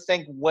struggling to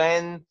think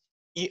when.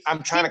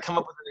 I'm trying to come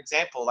up with an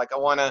example. Like, I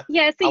want to.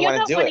 Yeah, so you're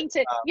not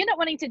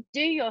wanting to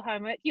do your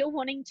homework. You're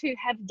wanting to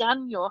have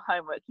done your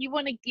homework. You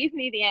want to give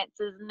me the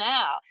answers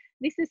now.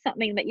 This is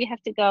something that you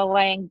have to go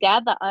away and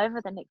gather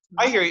over the next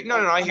month. I hear you. No,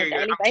 I hear you.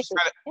 I'm just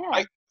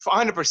trying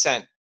to,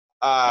 100%.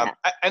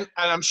 And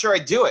I'm sure I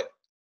do it.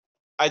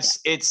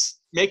 It's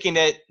making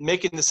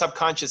the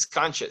subconscious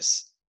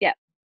conscious. Yeah.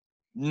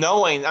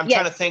 Knowing, I'm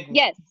trying to think.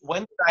 Yes.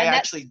 When did I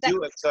actually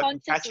do it so I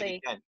can catch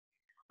it again?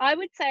 I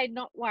would say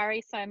not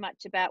worry so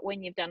much about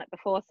when you've done it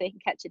before so you can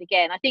catch it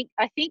again. I think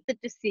the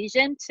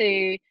decision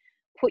to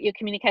put your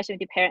communication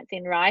with your parents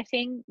in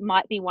writing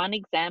might be one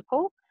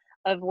example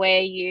of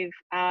where you've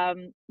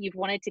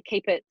wanted to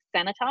keep it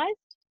sanitized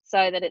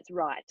so that it's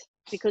right,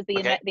 because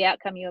the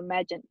outcome you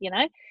imagine,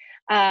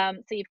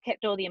 so you've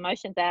kept all the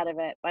emotions out of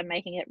it by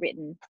making it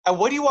written. And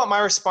what do you want my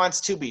response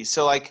to be?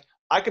 So, like,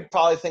 I could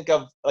probably think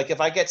of, like,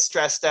 if I get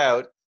stressed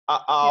out,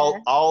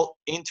 I'll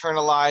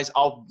internalize,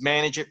 I'll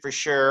manage it for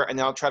sure, and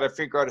then I'll try to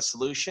figure out a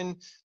solution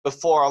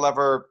before I'll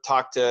ever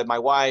talk to my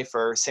wife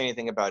or say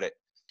anything about it.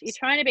 You're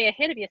trying to be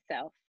ahead of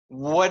yourself.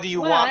 What do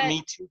you want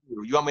me to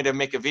do? You want me to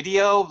make a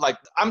video? Like,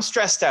 I'm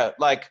stressed out.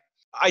 Like,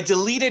 I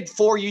deleted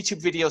 4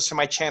 YouTube videos from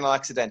my channel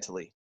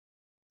accidentally.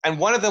 And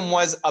one of them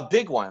was a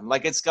big one.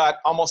 Like, it's got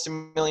almost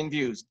 1 million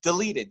views.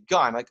 Deleted,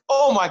 gone. Like,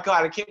 oh my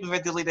God, I can't believe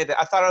I deleted it.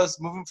 I thought I was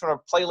moving from a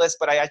playlist,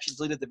 but I actually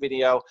deleted the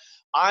video.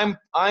 I'm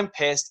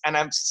pissed, and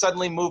I'm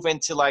suddenly moving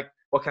to like,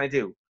 what can I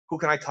do? Who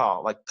can I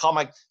call? Like, call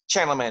my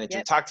channel manager,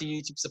 Yep. talk to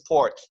YouTube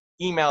support,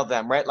 email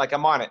them, right? Like,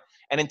 I'm on it.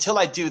 And until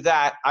I do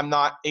that, I'm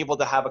not able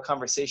to have a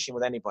conversation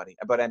with anybody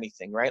about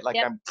anything, right? Like,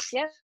 Yep.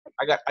 Yep.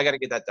 I got to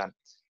get that done.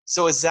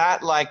 So is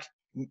that like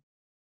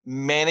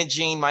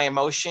managing my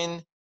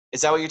emotion? Is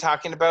that what you're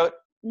talking about?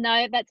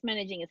 No, that's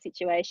managing a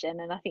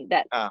situation, and I think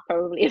that's Oh.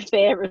 probably a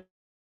fair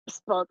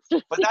response to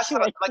a But that's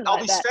what, situation like, I'll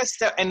be that.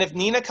 stressed out. And if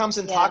Nina comes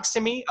and Yeah. talks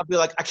to me, I'll be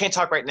like, I can't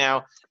talk right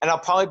now. And I'll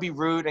probably be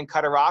rude and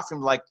cut her off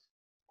and be like,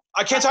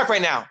 I can't talk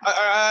right now.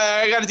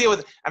 I got to deal with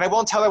it. And I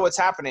won't tell her what's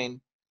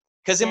happening.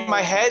 Because in my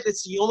Yeah. head,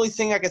 it's the only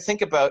thing I can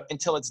think about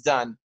until it's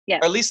done. Yeah.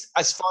 Or at least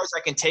as far as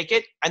I can take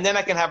it. And then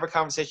I can have a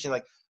conversation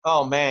like,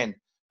 oh man,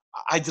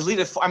 I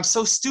deleted, I'm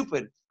so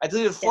stupid. I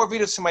deleted 4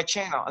 videos from my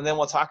channel. And then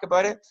we'll talk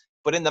about it.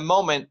 But in the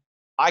moment,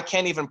 I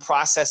can't even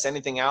process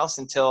anything else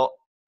until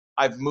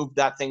I've moved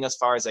that thing as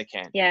far as I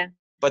can. Yeah.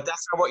 But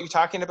that's not what you're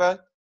talking about?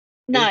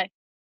 No,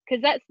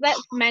 because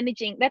that's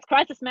managing, that's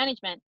crisis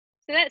management.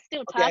 So that's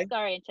still Okay. task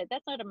oriented.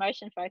 That's not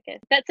emotion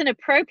focused. That's an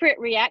appropriate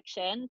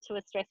reaction to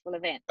a stressful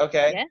event.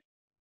 Okay. Yeah.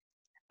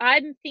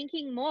 I'm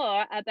thinking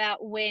more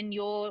about when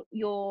your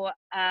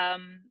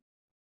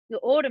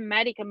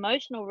automatic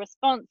emotional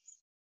response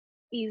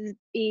is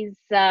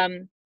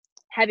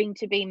having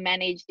to be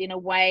managed in a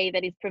way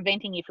that is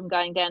preventing you from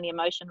going down the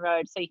emotion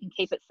road, so you can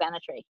keep it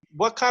sanitary.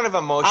 What kind of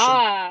emotion?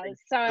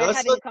 So Let's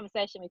having look- a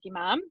conversation with your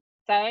mum.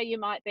 So you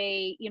might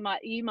be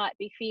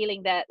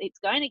feeling that it's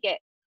going to get.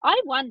 I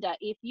wonder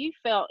if you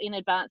felt in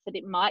advance that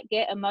it might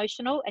get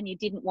emotional and you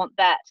didn't want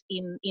that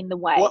in the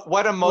way.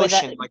 What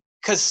emotion? Whether- Like,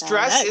 because I don't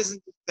stress know.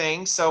 isn't the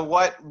thing. So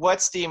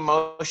what's the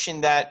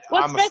emotion that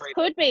Well, I'm stress afraid?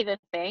 could be the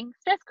thing.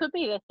 Stress could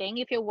be the thing.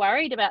 If you're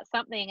worried about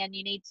something and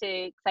you need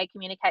to, say,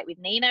 communicate with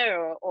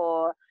Nina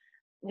or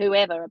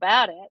whoever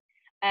about it,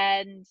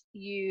 and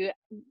you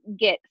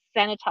get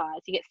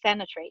sanitized, you get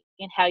sanitary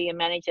in how you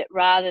manage it,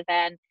 rather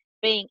than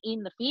being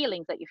in the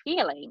feelings that you're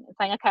feeling and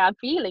saying, okay, I'm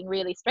feeling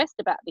really stressed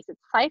about this.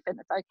 It's safe and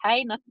it's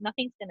okay. No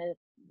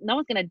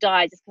one's gonna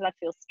die just because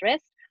I feel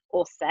stressed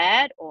or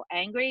sad or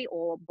angry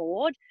or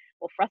bored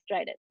or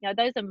frustrated. You know,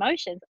 those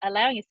emotions,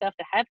 allowing yourself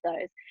to have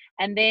those,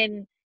 and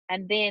then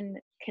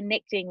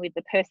connecting with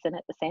the person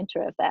at the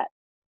center of that.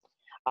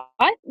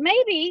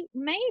 Maybe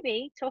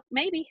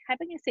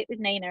having a sit with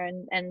Nina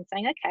and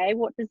saying, okay,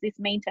 what does this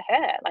mean to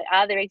her? Like,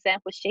 are there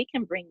examples she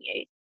can bring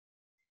you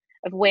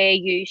of where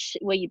you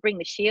bring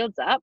the shields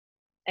up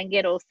and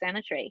get all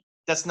sanitary?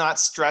 That's not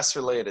stress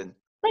related.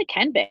 Well, it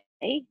can be.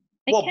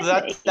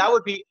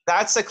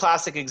 That's a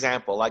classic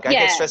example. Like, I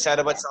get stressed out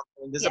about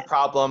something. There's a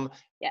problem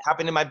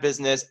happening in my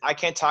business. I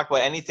can't talk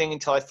about anything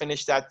until I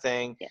finish that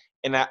thing. Yeah.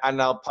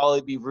 And I'll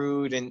probably be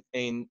rude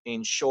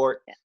and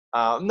short.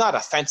 Not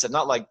offensive,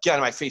 not like, get out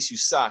of my face, you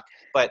suck.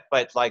 But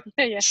like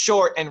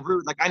short and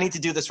rude. Like, I need to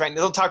do this right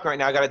now. Don't talk right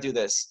now. I got to do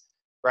this.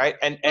 Right.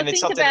 And it's think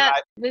something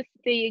about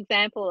the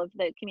example of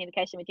the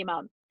communication with your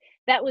mum.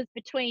 That was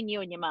between you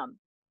and your mum.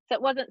 So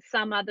it wasn't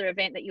some other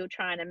event that you were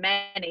trying to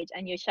manage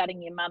and you're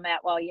shutting your mum out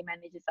while you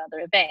manage this other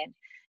event.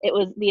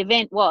 The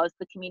event was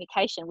the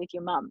communication with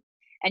your mum,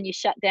 and you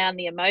shut down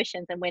the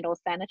emotions and went all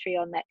sanitary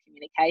on that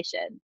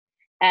communication,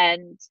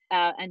 and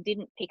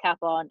didn't pick up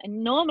on.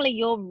 And normally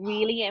you're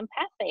really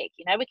empathic.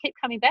 You know, we keep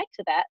coming back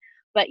to that,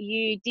 but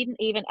you didn't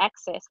even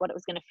access what it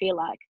was going to feel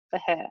like for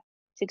her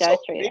to go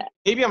through that.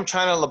 Maybe I'm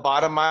trying to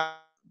lobotomize,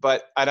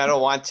 and I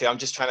don't want to. I'm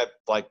just trying to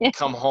like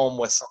come home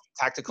with something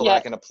tactical that I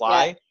can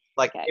apply. Yeah.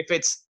 Like if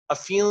it's a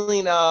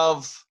feeling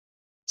of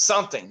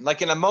something,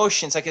 like an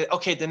emotion, it's like,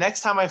 okay, the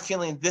next time I'm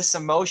feeling this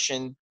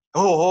emotion,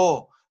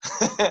 am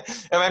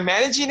I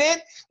managing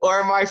it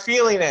or am I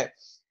feeling it?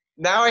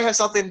 Now I have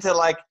something to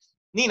like,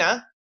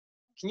 Nina,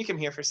 can you come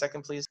here for a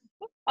second, please?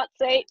 Hot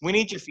seat. We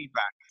need your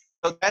feedback.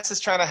 So that's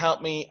just trying to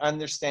help me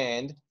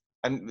understand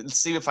and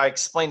see if I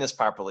explain this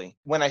properly.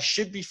 When I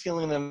should be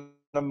feeling an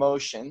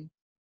emotion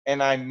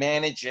and I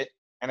manage it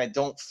and I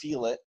don't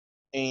feel it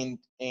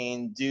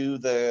and do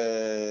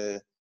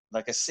the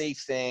like a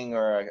safe thing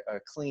or a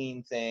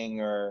clean thing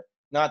or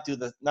not do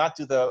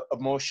the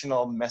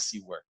emotional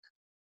messy work.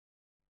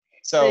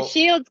 So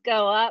shields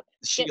go up,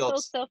 shields. Gets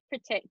all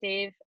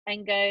self-protective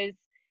and goes,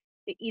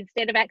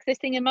 instead of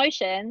accessing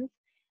emotions,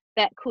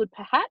 that could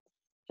perhaps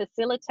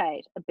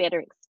facilitate a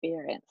better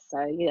experience.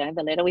 So, you know,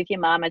 the letter with your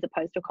mum as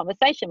opposed to a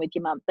conversation with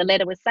your mum. The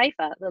letter was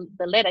safer.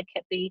 The letter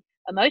kept the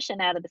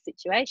emotion out of the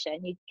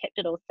situation. You kept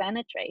it all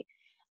sanitary.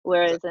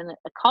 Whereas a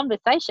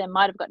conversation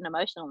might have gotten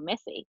emotional and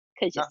messy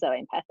because you're so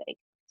empathic.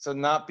 So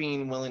not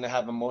being willing to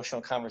have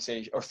emotional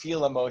conversation or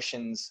feel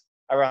emotions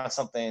around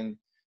something,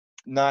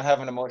 not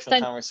having an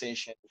emotional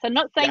conversation. So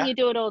not saying you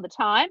do it all the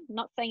time.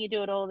 Not saying you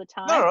do it all the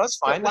time. No, that's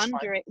fine.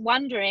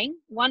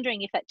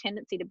 Wondering if that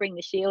tendency to bring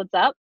the shields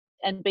up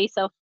and be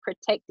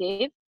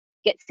self-protective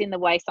gets in the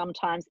way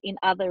sometimes in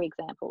other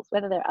examples,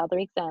 whether there are other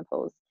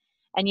examples.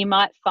 And you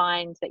might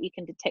find that you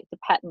can detect a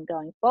pattern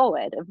going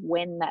forward of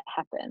when that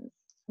happens.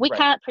 We Right.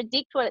 can't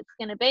predict what it's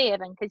going to be,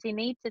 Evan, because you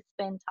need to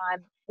spend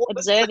time Well,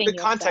 this is observing the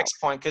context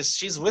yourself. point, because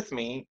she's with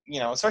me, you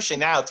know, especially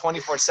now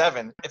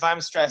 24/7. If I'm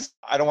stressed,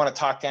 I don't want to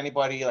talk to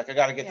anybody. Like, I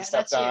got to get this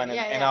stuff that's you. done, and,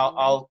 Yeah, and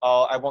yeah.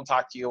 I won't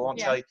talk to you. I won't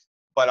Yeah. tell you,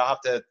 but I'll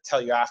have to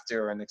tell you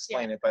after and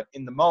explain it. But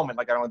in the moment,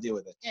 like, I don't want to deal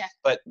with it. Yeah.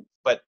 But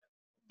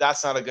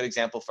that's not a good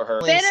example for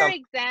her. Better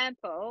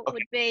example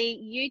would be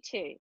you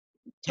two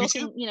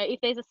talking. YouTube? You know, if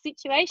there's a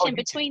situation YouTube.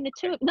 between the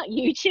two, not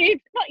YouTube,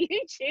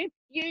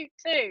 you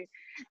two.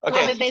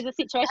 Okay. Whether there's a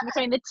situation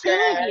between the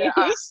two of you.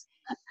 us.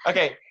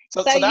 Okay.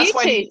 So So that's you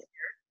why. two.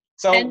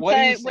 So And what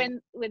do you so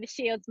think? when the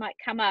shields might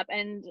come up,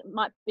 and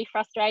might be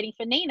frustrating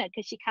for Nina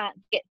because she can't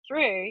get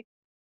through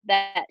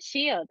that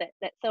shield,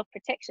 that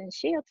self-protection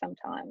shield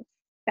sometimes.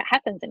 That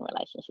happens in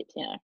relationships,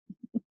 you know.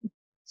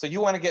 So you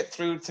want to get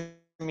through to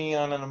me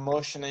on an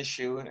emotion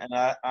issue, and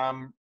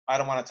I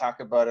don't want to talk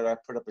about it. I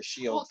put up a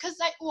shield. Well, because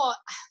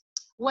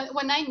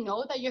when I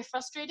know that you're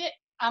frustrated,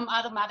 I'm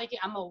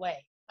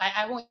away.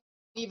 I won't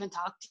even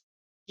talk to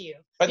you.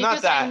 But not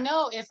because that. I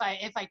know if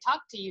I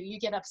talk to you, you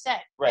get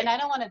upset, Right. and I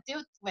don't want to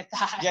deal with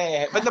that.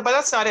 Yeah. But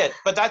that's not it.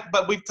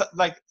 But we've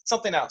like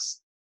something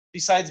else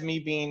besides me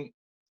being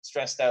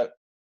stressed out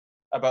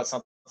about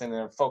something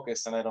or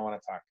focused, and I don't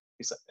want to talk.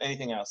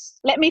 Anything else?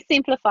 Let me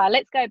simplify.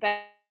 Let's go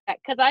back,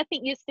 because I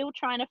think you're still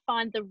trying to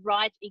find the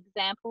right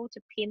example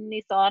to pin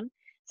this on,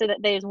 so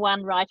that there's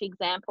one right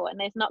example, and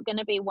there's not going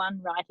to be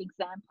one right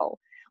example.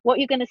 What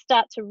you're going to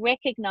start to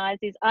recognize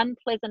is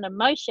unpleasant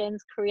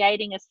emotions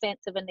creating a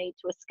sense of a need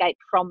to escape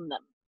from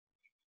them.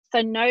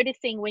 So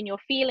noticing when you're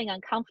feeling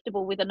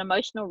uncomfortable with an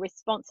emotional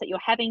response that you're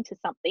having to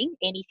something,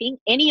 anything,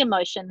 any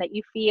emotion that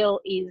you feel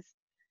is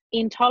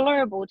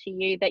intolerable to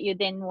you, that you're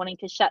then wanting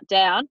to shut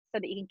down so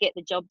that you can get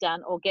the job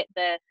done or get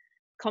the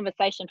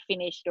conversation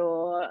finished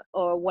or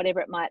whatever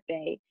it might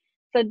be.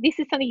 So this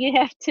is something you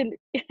have to,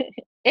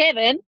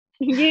 Evan,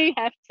 you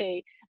have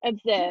to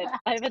observe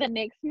over the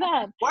next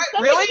month. What? So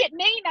I'm Really? gonna get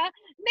Nina.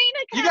 Nina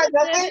You can't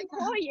got observe nothing? it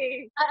for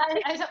you.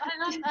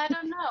 I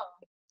don't know.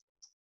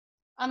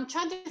 I'm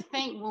trying to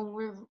think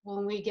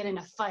when we get in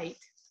a fight.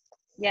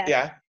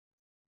 Yeah.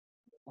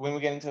 When we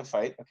get into a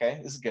fight,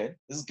 okay, this is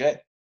good.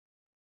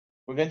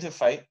 We're going to a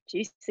fight.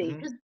 Juicy.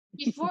 Mhm.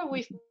 Before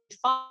we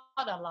fought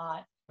a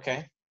lot,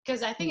 Okay.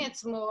 because I think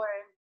it's more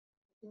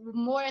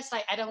it's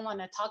like I don't want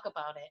to talk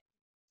about it,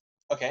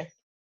 Okay.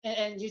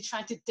 and you're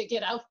trying to dig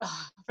it out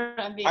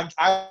from me.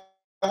 I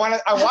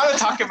want to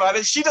talk about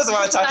it. She doesn't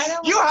want to talk.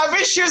 You have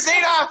issues,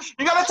 Nina.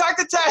 You got to talk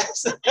to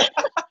Tess.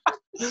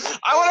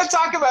 I want to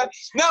talk about.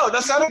 No,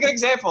 that's not a good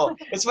example.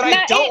 It's what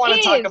I don't want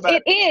to talk about.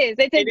 It is.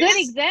 It's a good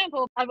is?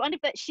 example. I wonder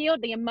if that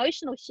shield, the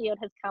emotional shield,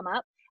 has come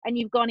up and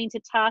you've gone into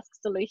task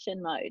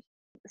solution mode.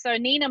 So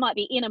Nina might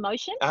be in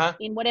emotion,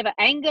 in whatever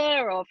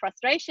anger or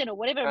frustration or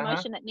whatever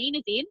emotion that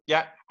Nina's in.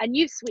 Yeah. And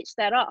you've switched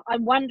that off.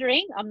 I'm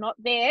wondering, I'm not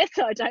there,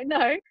 so I don't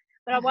know,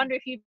 but I wonder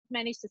if you've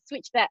managed to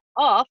switch that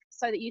off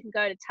so that you can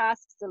go to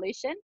task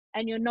solution,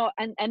 and you're not,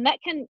 and that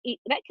can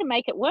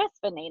make it worse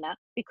for Nina,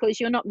 because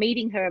you're not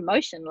meeting her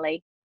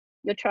emotionally.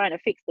 You're trying to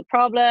fix the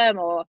problem,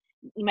 or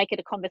you make it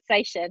a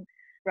conversation,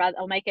 rather,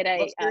 or make it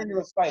Let's get into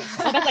a fight.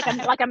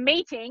 almost like a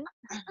meeting.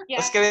 Yeah,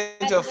 Let's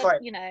get into a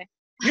fight. You know.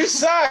 You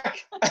suck.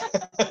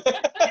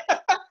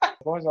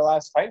 When was the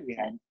last fight we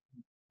had?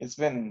 It's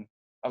been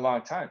a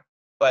long time,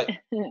 but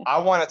I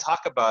want to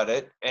talk about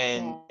it,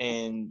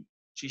 and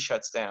she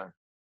shuts down.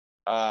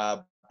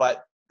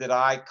 But did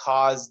I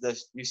cause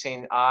this? You're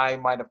saying I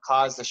might have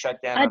caused the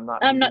shutdown?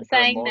 I'm not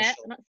saying that.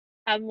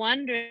 I'm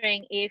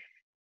wondering if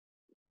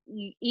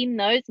in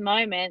those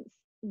moments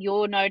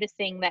you're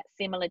noticing that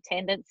similar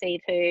tendency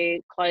to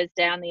close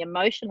down the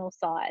emotional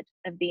side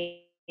of the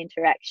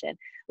interaction,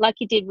 like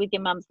you did with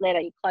your mum's letter.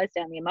 You closed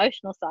down the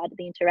emotional side of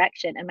the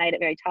interaction and made it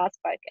very task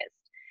focused.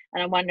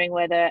 And I'm wondering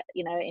whether,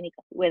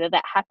 whether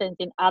that happens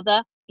in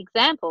other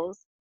examples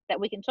that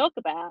we can talk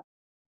about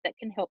that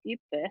can help you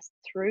burst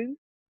through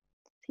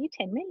to your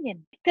 10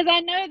 million. Because I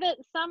know that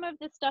some of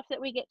the stuff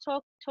that we get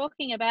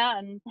talking about,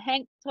 and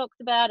Hank talks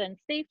about, and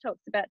Steve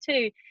talks about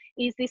too,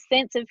 is this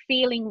sense of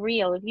feeling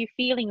real, of you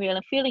feeling real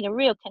and feeling a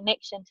real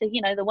connection to,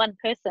 the one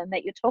person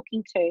that you're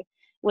talking to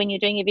when you're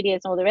doing your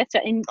videos and all the rest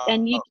of it.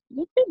 And your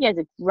videos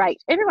are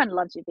great. Everyone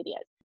loves your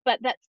videos. But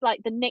that's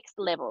like the next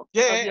level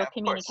of your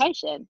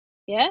communication.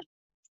 Yeah.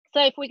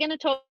 So if we're going to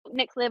talk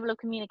next level of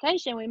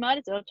communication, we might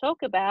as well talk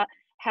about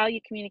how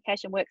your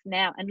communication works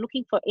now, and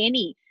looking for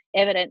any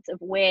evidence of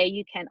where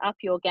you can up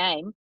your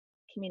game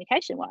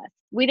communication wise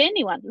with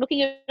anyone,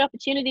 looking at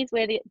opportunities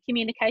where the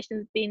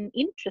communication's been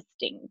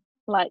interesting,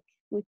 like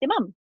with your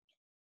mum.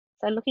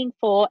 So looking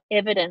for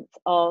evidence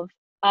of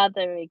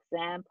other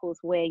examples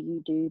where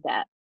you do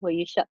that, where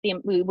you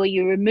where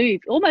you remove,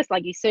 almost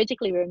like you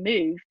surgically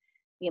remove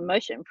the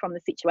emotion from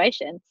the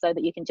situation so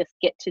that you can just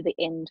get to the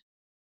end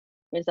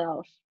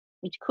result,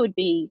 which could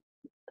be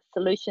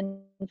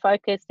solution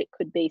focused, it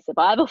could be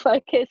survival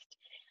focused,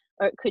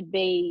 or it could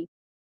be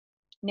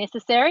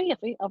necessary.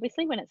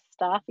 Obviously when it's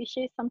staff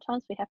issues,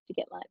 sometimes we have to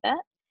get like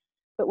that.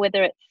 But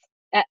whether it's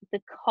at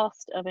the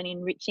cost of an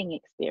enriching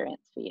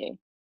experience for you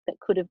that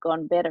could have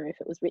gone better if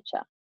it was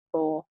richer,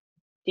 or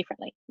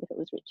differently if it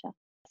was richer.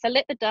 So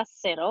let the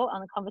dust settle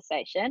on the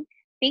conversation.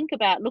 Think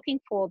about looking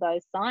for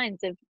those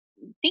signs of,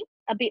 think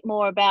a bit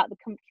more about the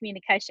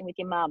communication with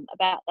your mum,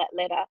 about that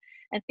letter,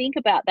 and think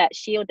about that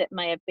shield that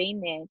may have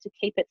been there to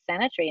keep it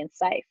sanitary and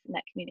safe in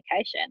that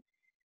communication.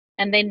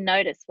 And then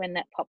notice when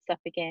that pops up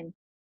again.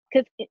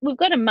 Because we've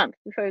got a month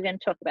before we're going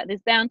to talk about. There's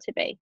bound to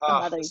be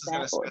some other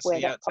example of where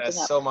that's popping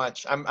up. So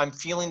much. I'm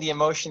feeling the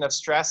emotion of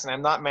stress, and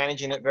I'm not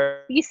managing it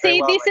very. You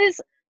see, very well.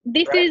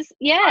 this is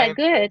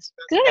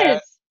good.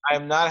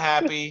 I'm not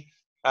happy.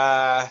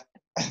 My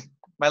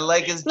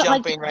leg is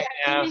jumping right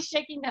now. I'm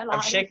shaking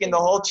the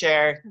whole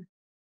chair.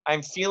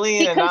 I'm feeling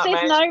it. Because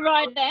there's no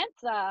right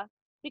answer.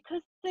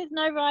 Because there's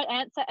no right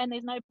answer, and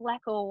there's no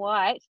black or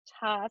white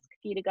task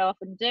for you to go off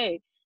and do.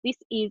 This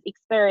is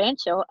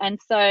experiential, and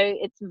so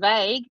it's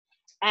vague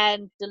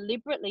and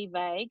deliberately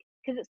vague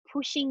because it's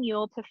pushing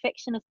your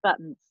perfectionist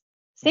buttons.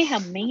 See how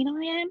mean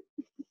I am?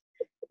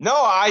 No,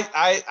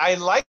 I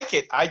like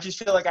it. I just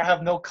feel like I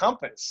have no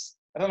compass.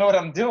 I don't know what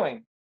I'm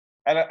doing,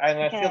 and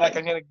I feel like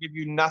I'm gonna give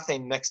you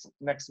nothing next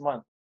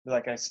month.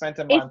 Like I spent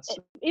a month.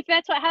 If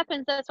that's what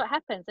happens, that's what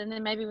happens, and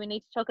then maybe we need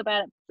to talk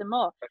about it some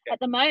more. Okay. At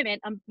the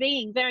moment, I'm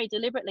being very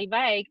deliberately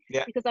vague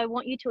because I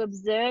want you to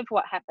observe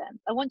what happens.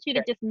 I want you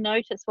to just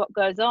notice what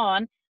goes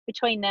on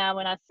between now and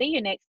when I see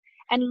you next,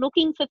 and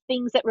looking for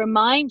things that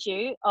remind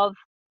you of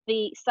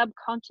the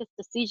subconscious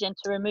decision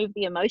to remove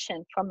the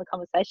emotion from the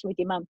conversation with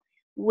your mum.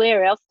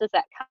 Where else does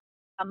that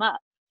come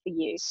up for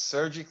you?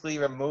 Surgically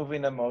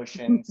removing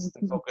emotions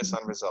to focus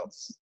on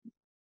results.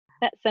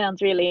 That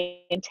sounds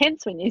really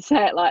intense when you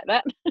say it like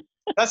that.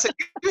 That's what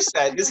you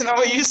said. Isn't that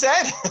what you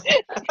said?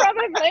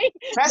 Probably.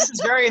 Tess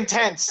is very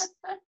intense.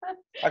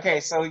 Okay,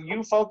 so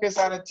you focus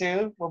on it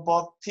too. We're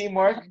both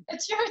teamwork.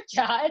 It's your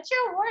job. It's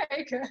your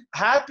work.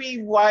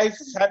 Happy wife,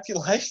 happy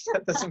life.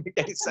 That doesn't make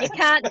any sense. You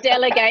can't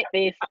delegate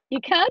this. You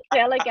can't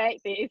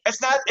delegate this.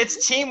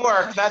 It's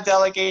teamwork, not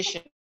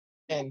delegation.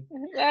 No,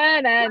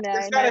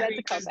 that's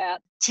a cop out.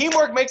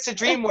 Teamwork makes the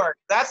dream work.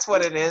 That's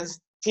what it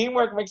is.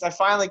 Teamwork makes. I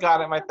finally got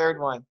it. My third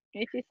one.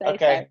 If you say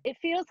so. It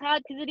feels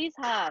hard because it is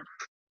hard.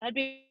 I'd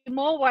be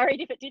more worried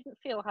if it didn't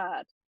feel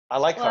hard. I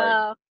like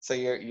hard. So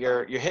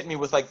you're hitting me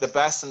with like the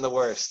best and the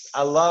worst.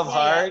 I love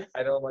hard.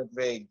 I don't like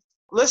vague.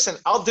 Listen,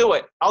 I'll do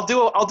it. I'll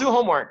do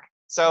homework.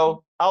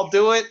 So I'll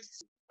do it.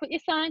 Put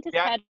your scientist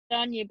hat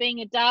on. You're being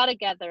a data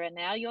gatherer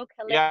now. You're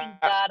collecting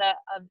data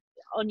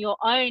on your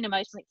own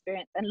emotional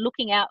experience and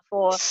looking out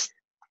for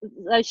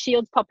those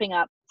shields popping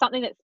up.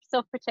 Something that's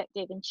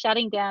self-protective and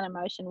shutting down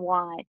emotion.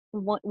 Why?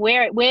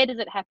 Where does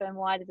it happen?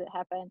 Why does it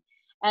happen?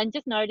 And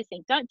just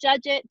noticing. Don't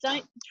judge it.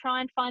 Don't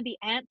try and find the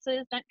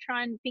answers. Don't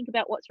try and think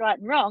about what's right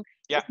and wrong.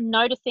 Just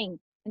noticing,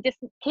 and just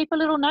keep a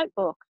little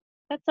notebook.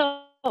 That's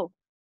all.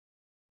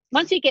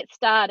 Once you get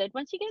started,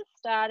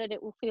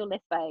 it will feel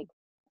less vague.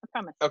 I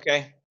promise.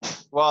 Okay.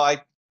 Well,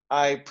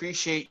 I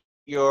appreciate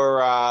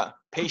your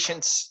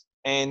patience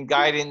and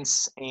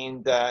guidance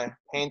and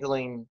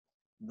handling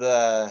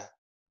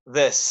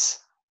this.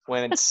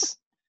 When it's,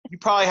 you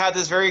probably had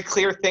this very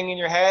clear thing in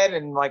your head,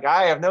 and like,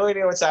 I have no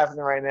idea what's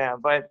happening right now.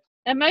 But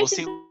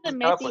emotions are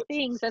messy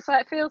things. That's why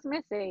it feels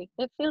messy.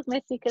 It feels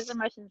messy because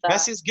emotions are.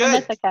 Messy's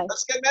good. That's okay.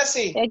 Let's get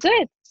messy. They're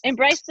good.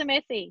 Embrace the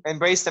messy.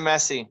 Embrace the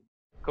messy.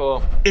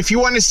 Cool. If you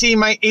want to see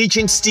my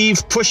agent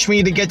Steve push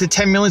me to get to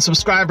 10 million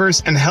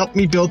subscribers and help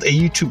me build a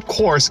YouTube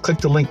course, click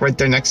the link right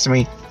there next to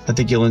me. I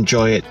think you'll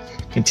enjoy it.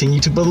 Continue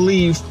to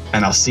believe,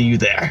 and I'll see you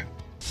there.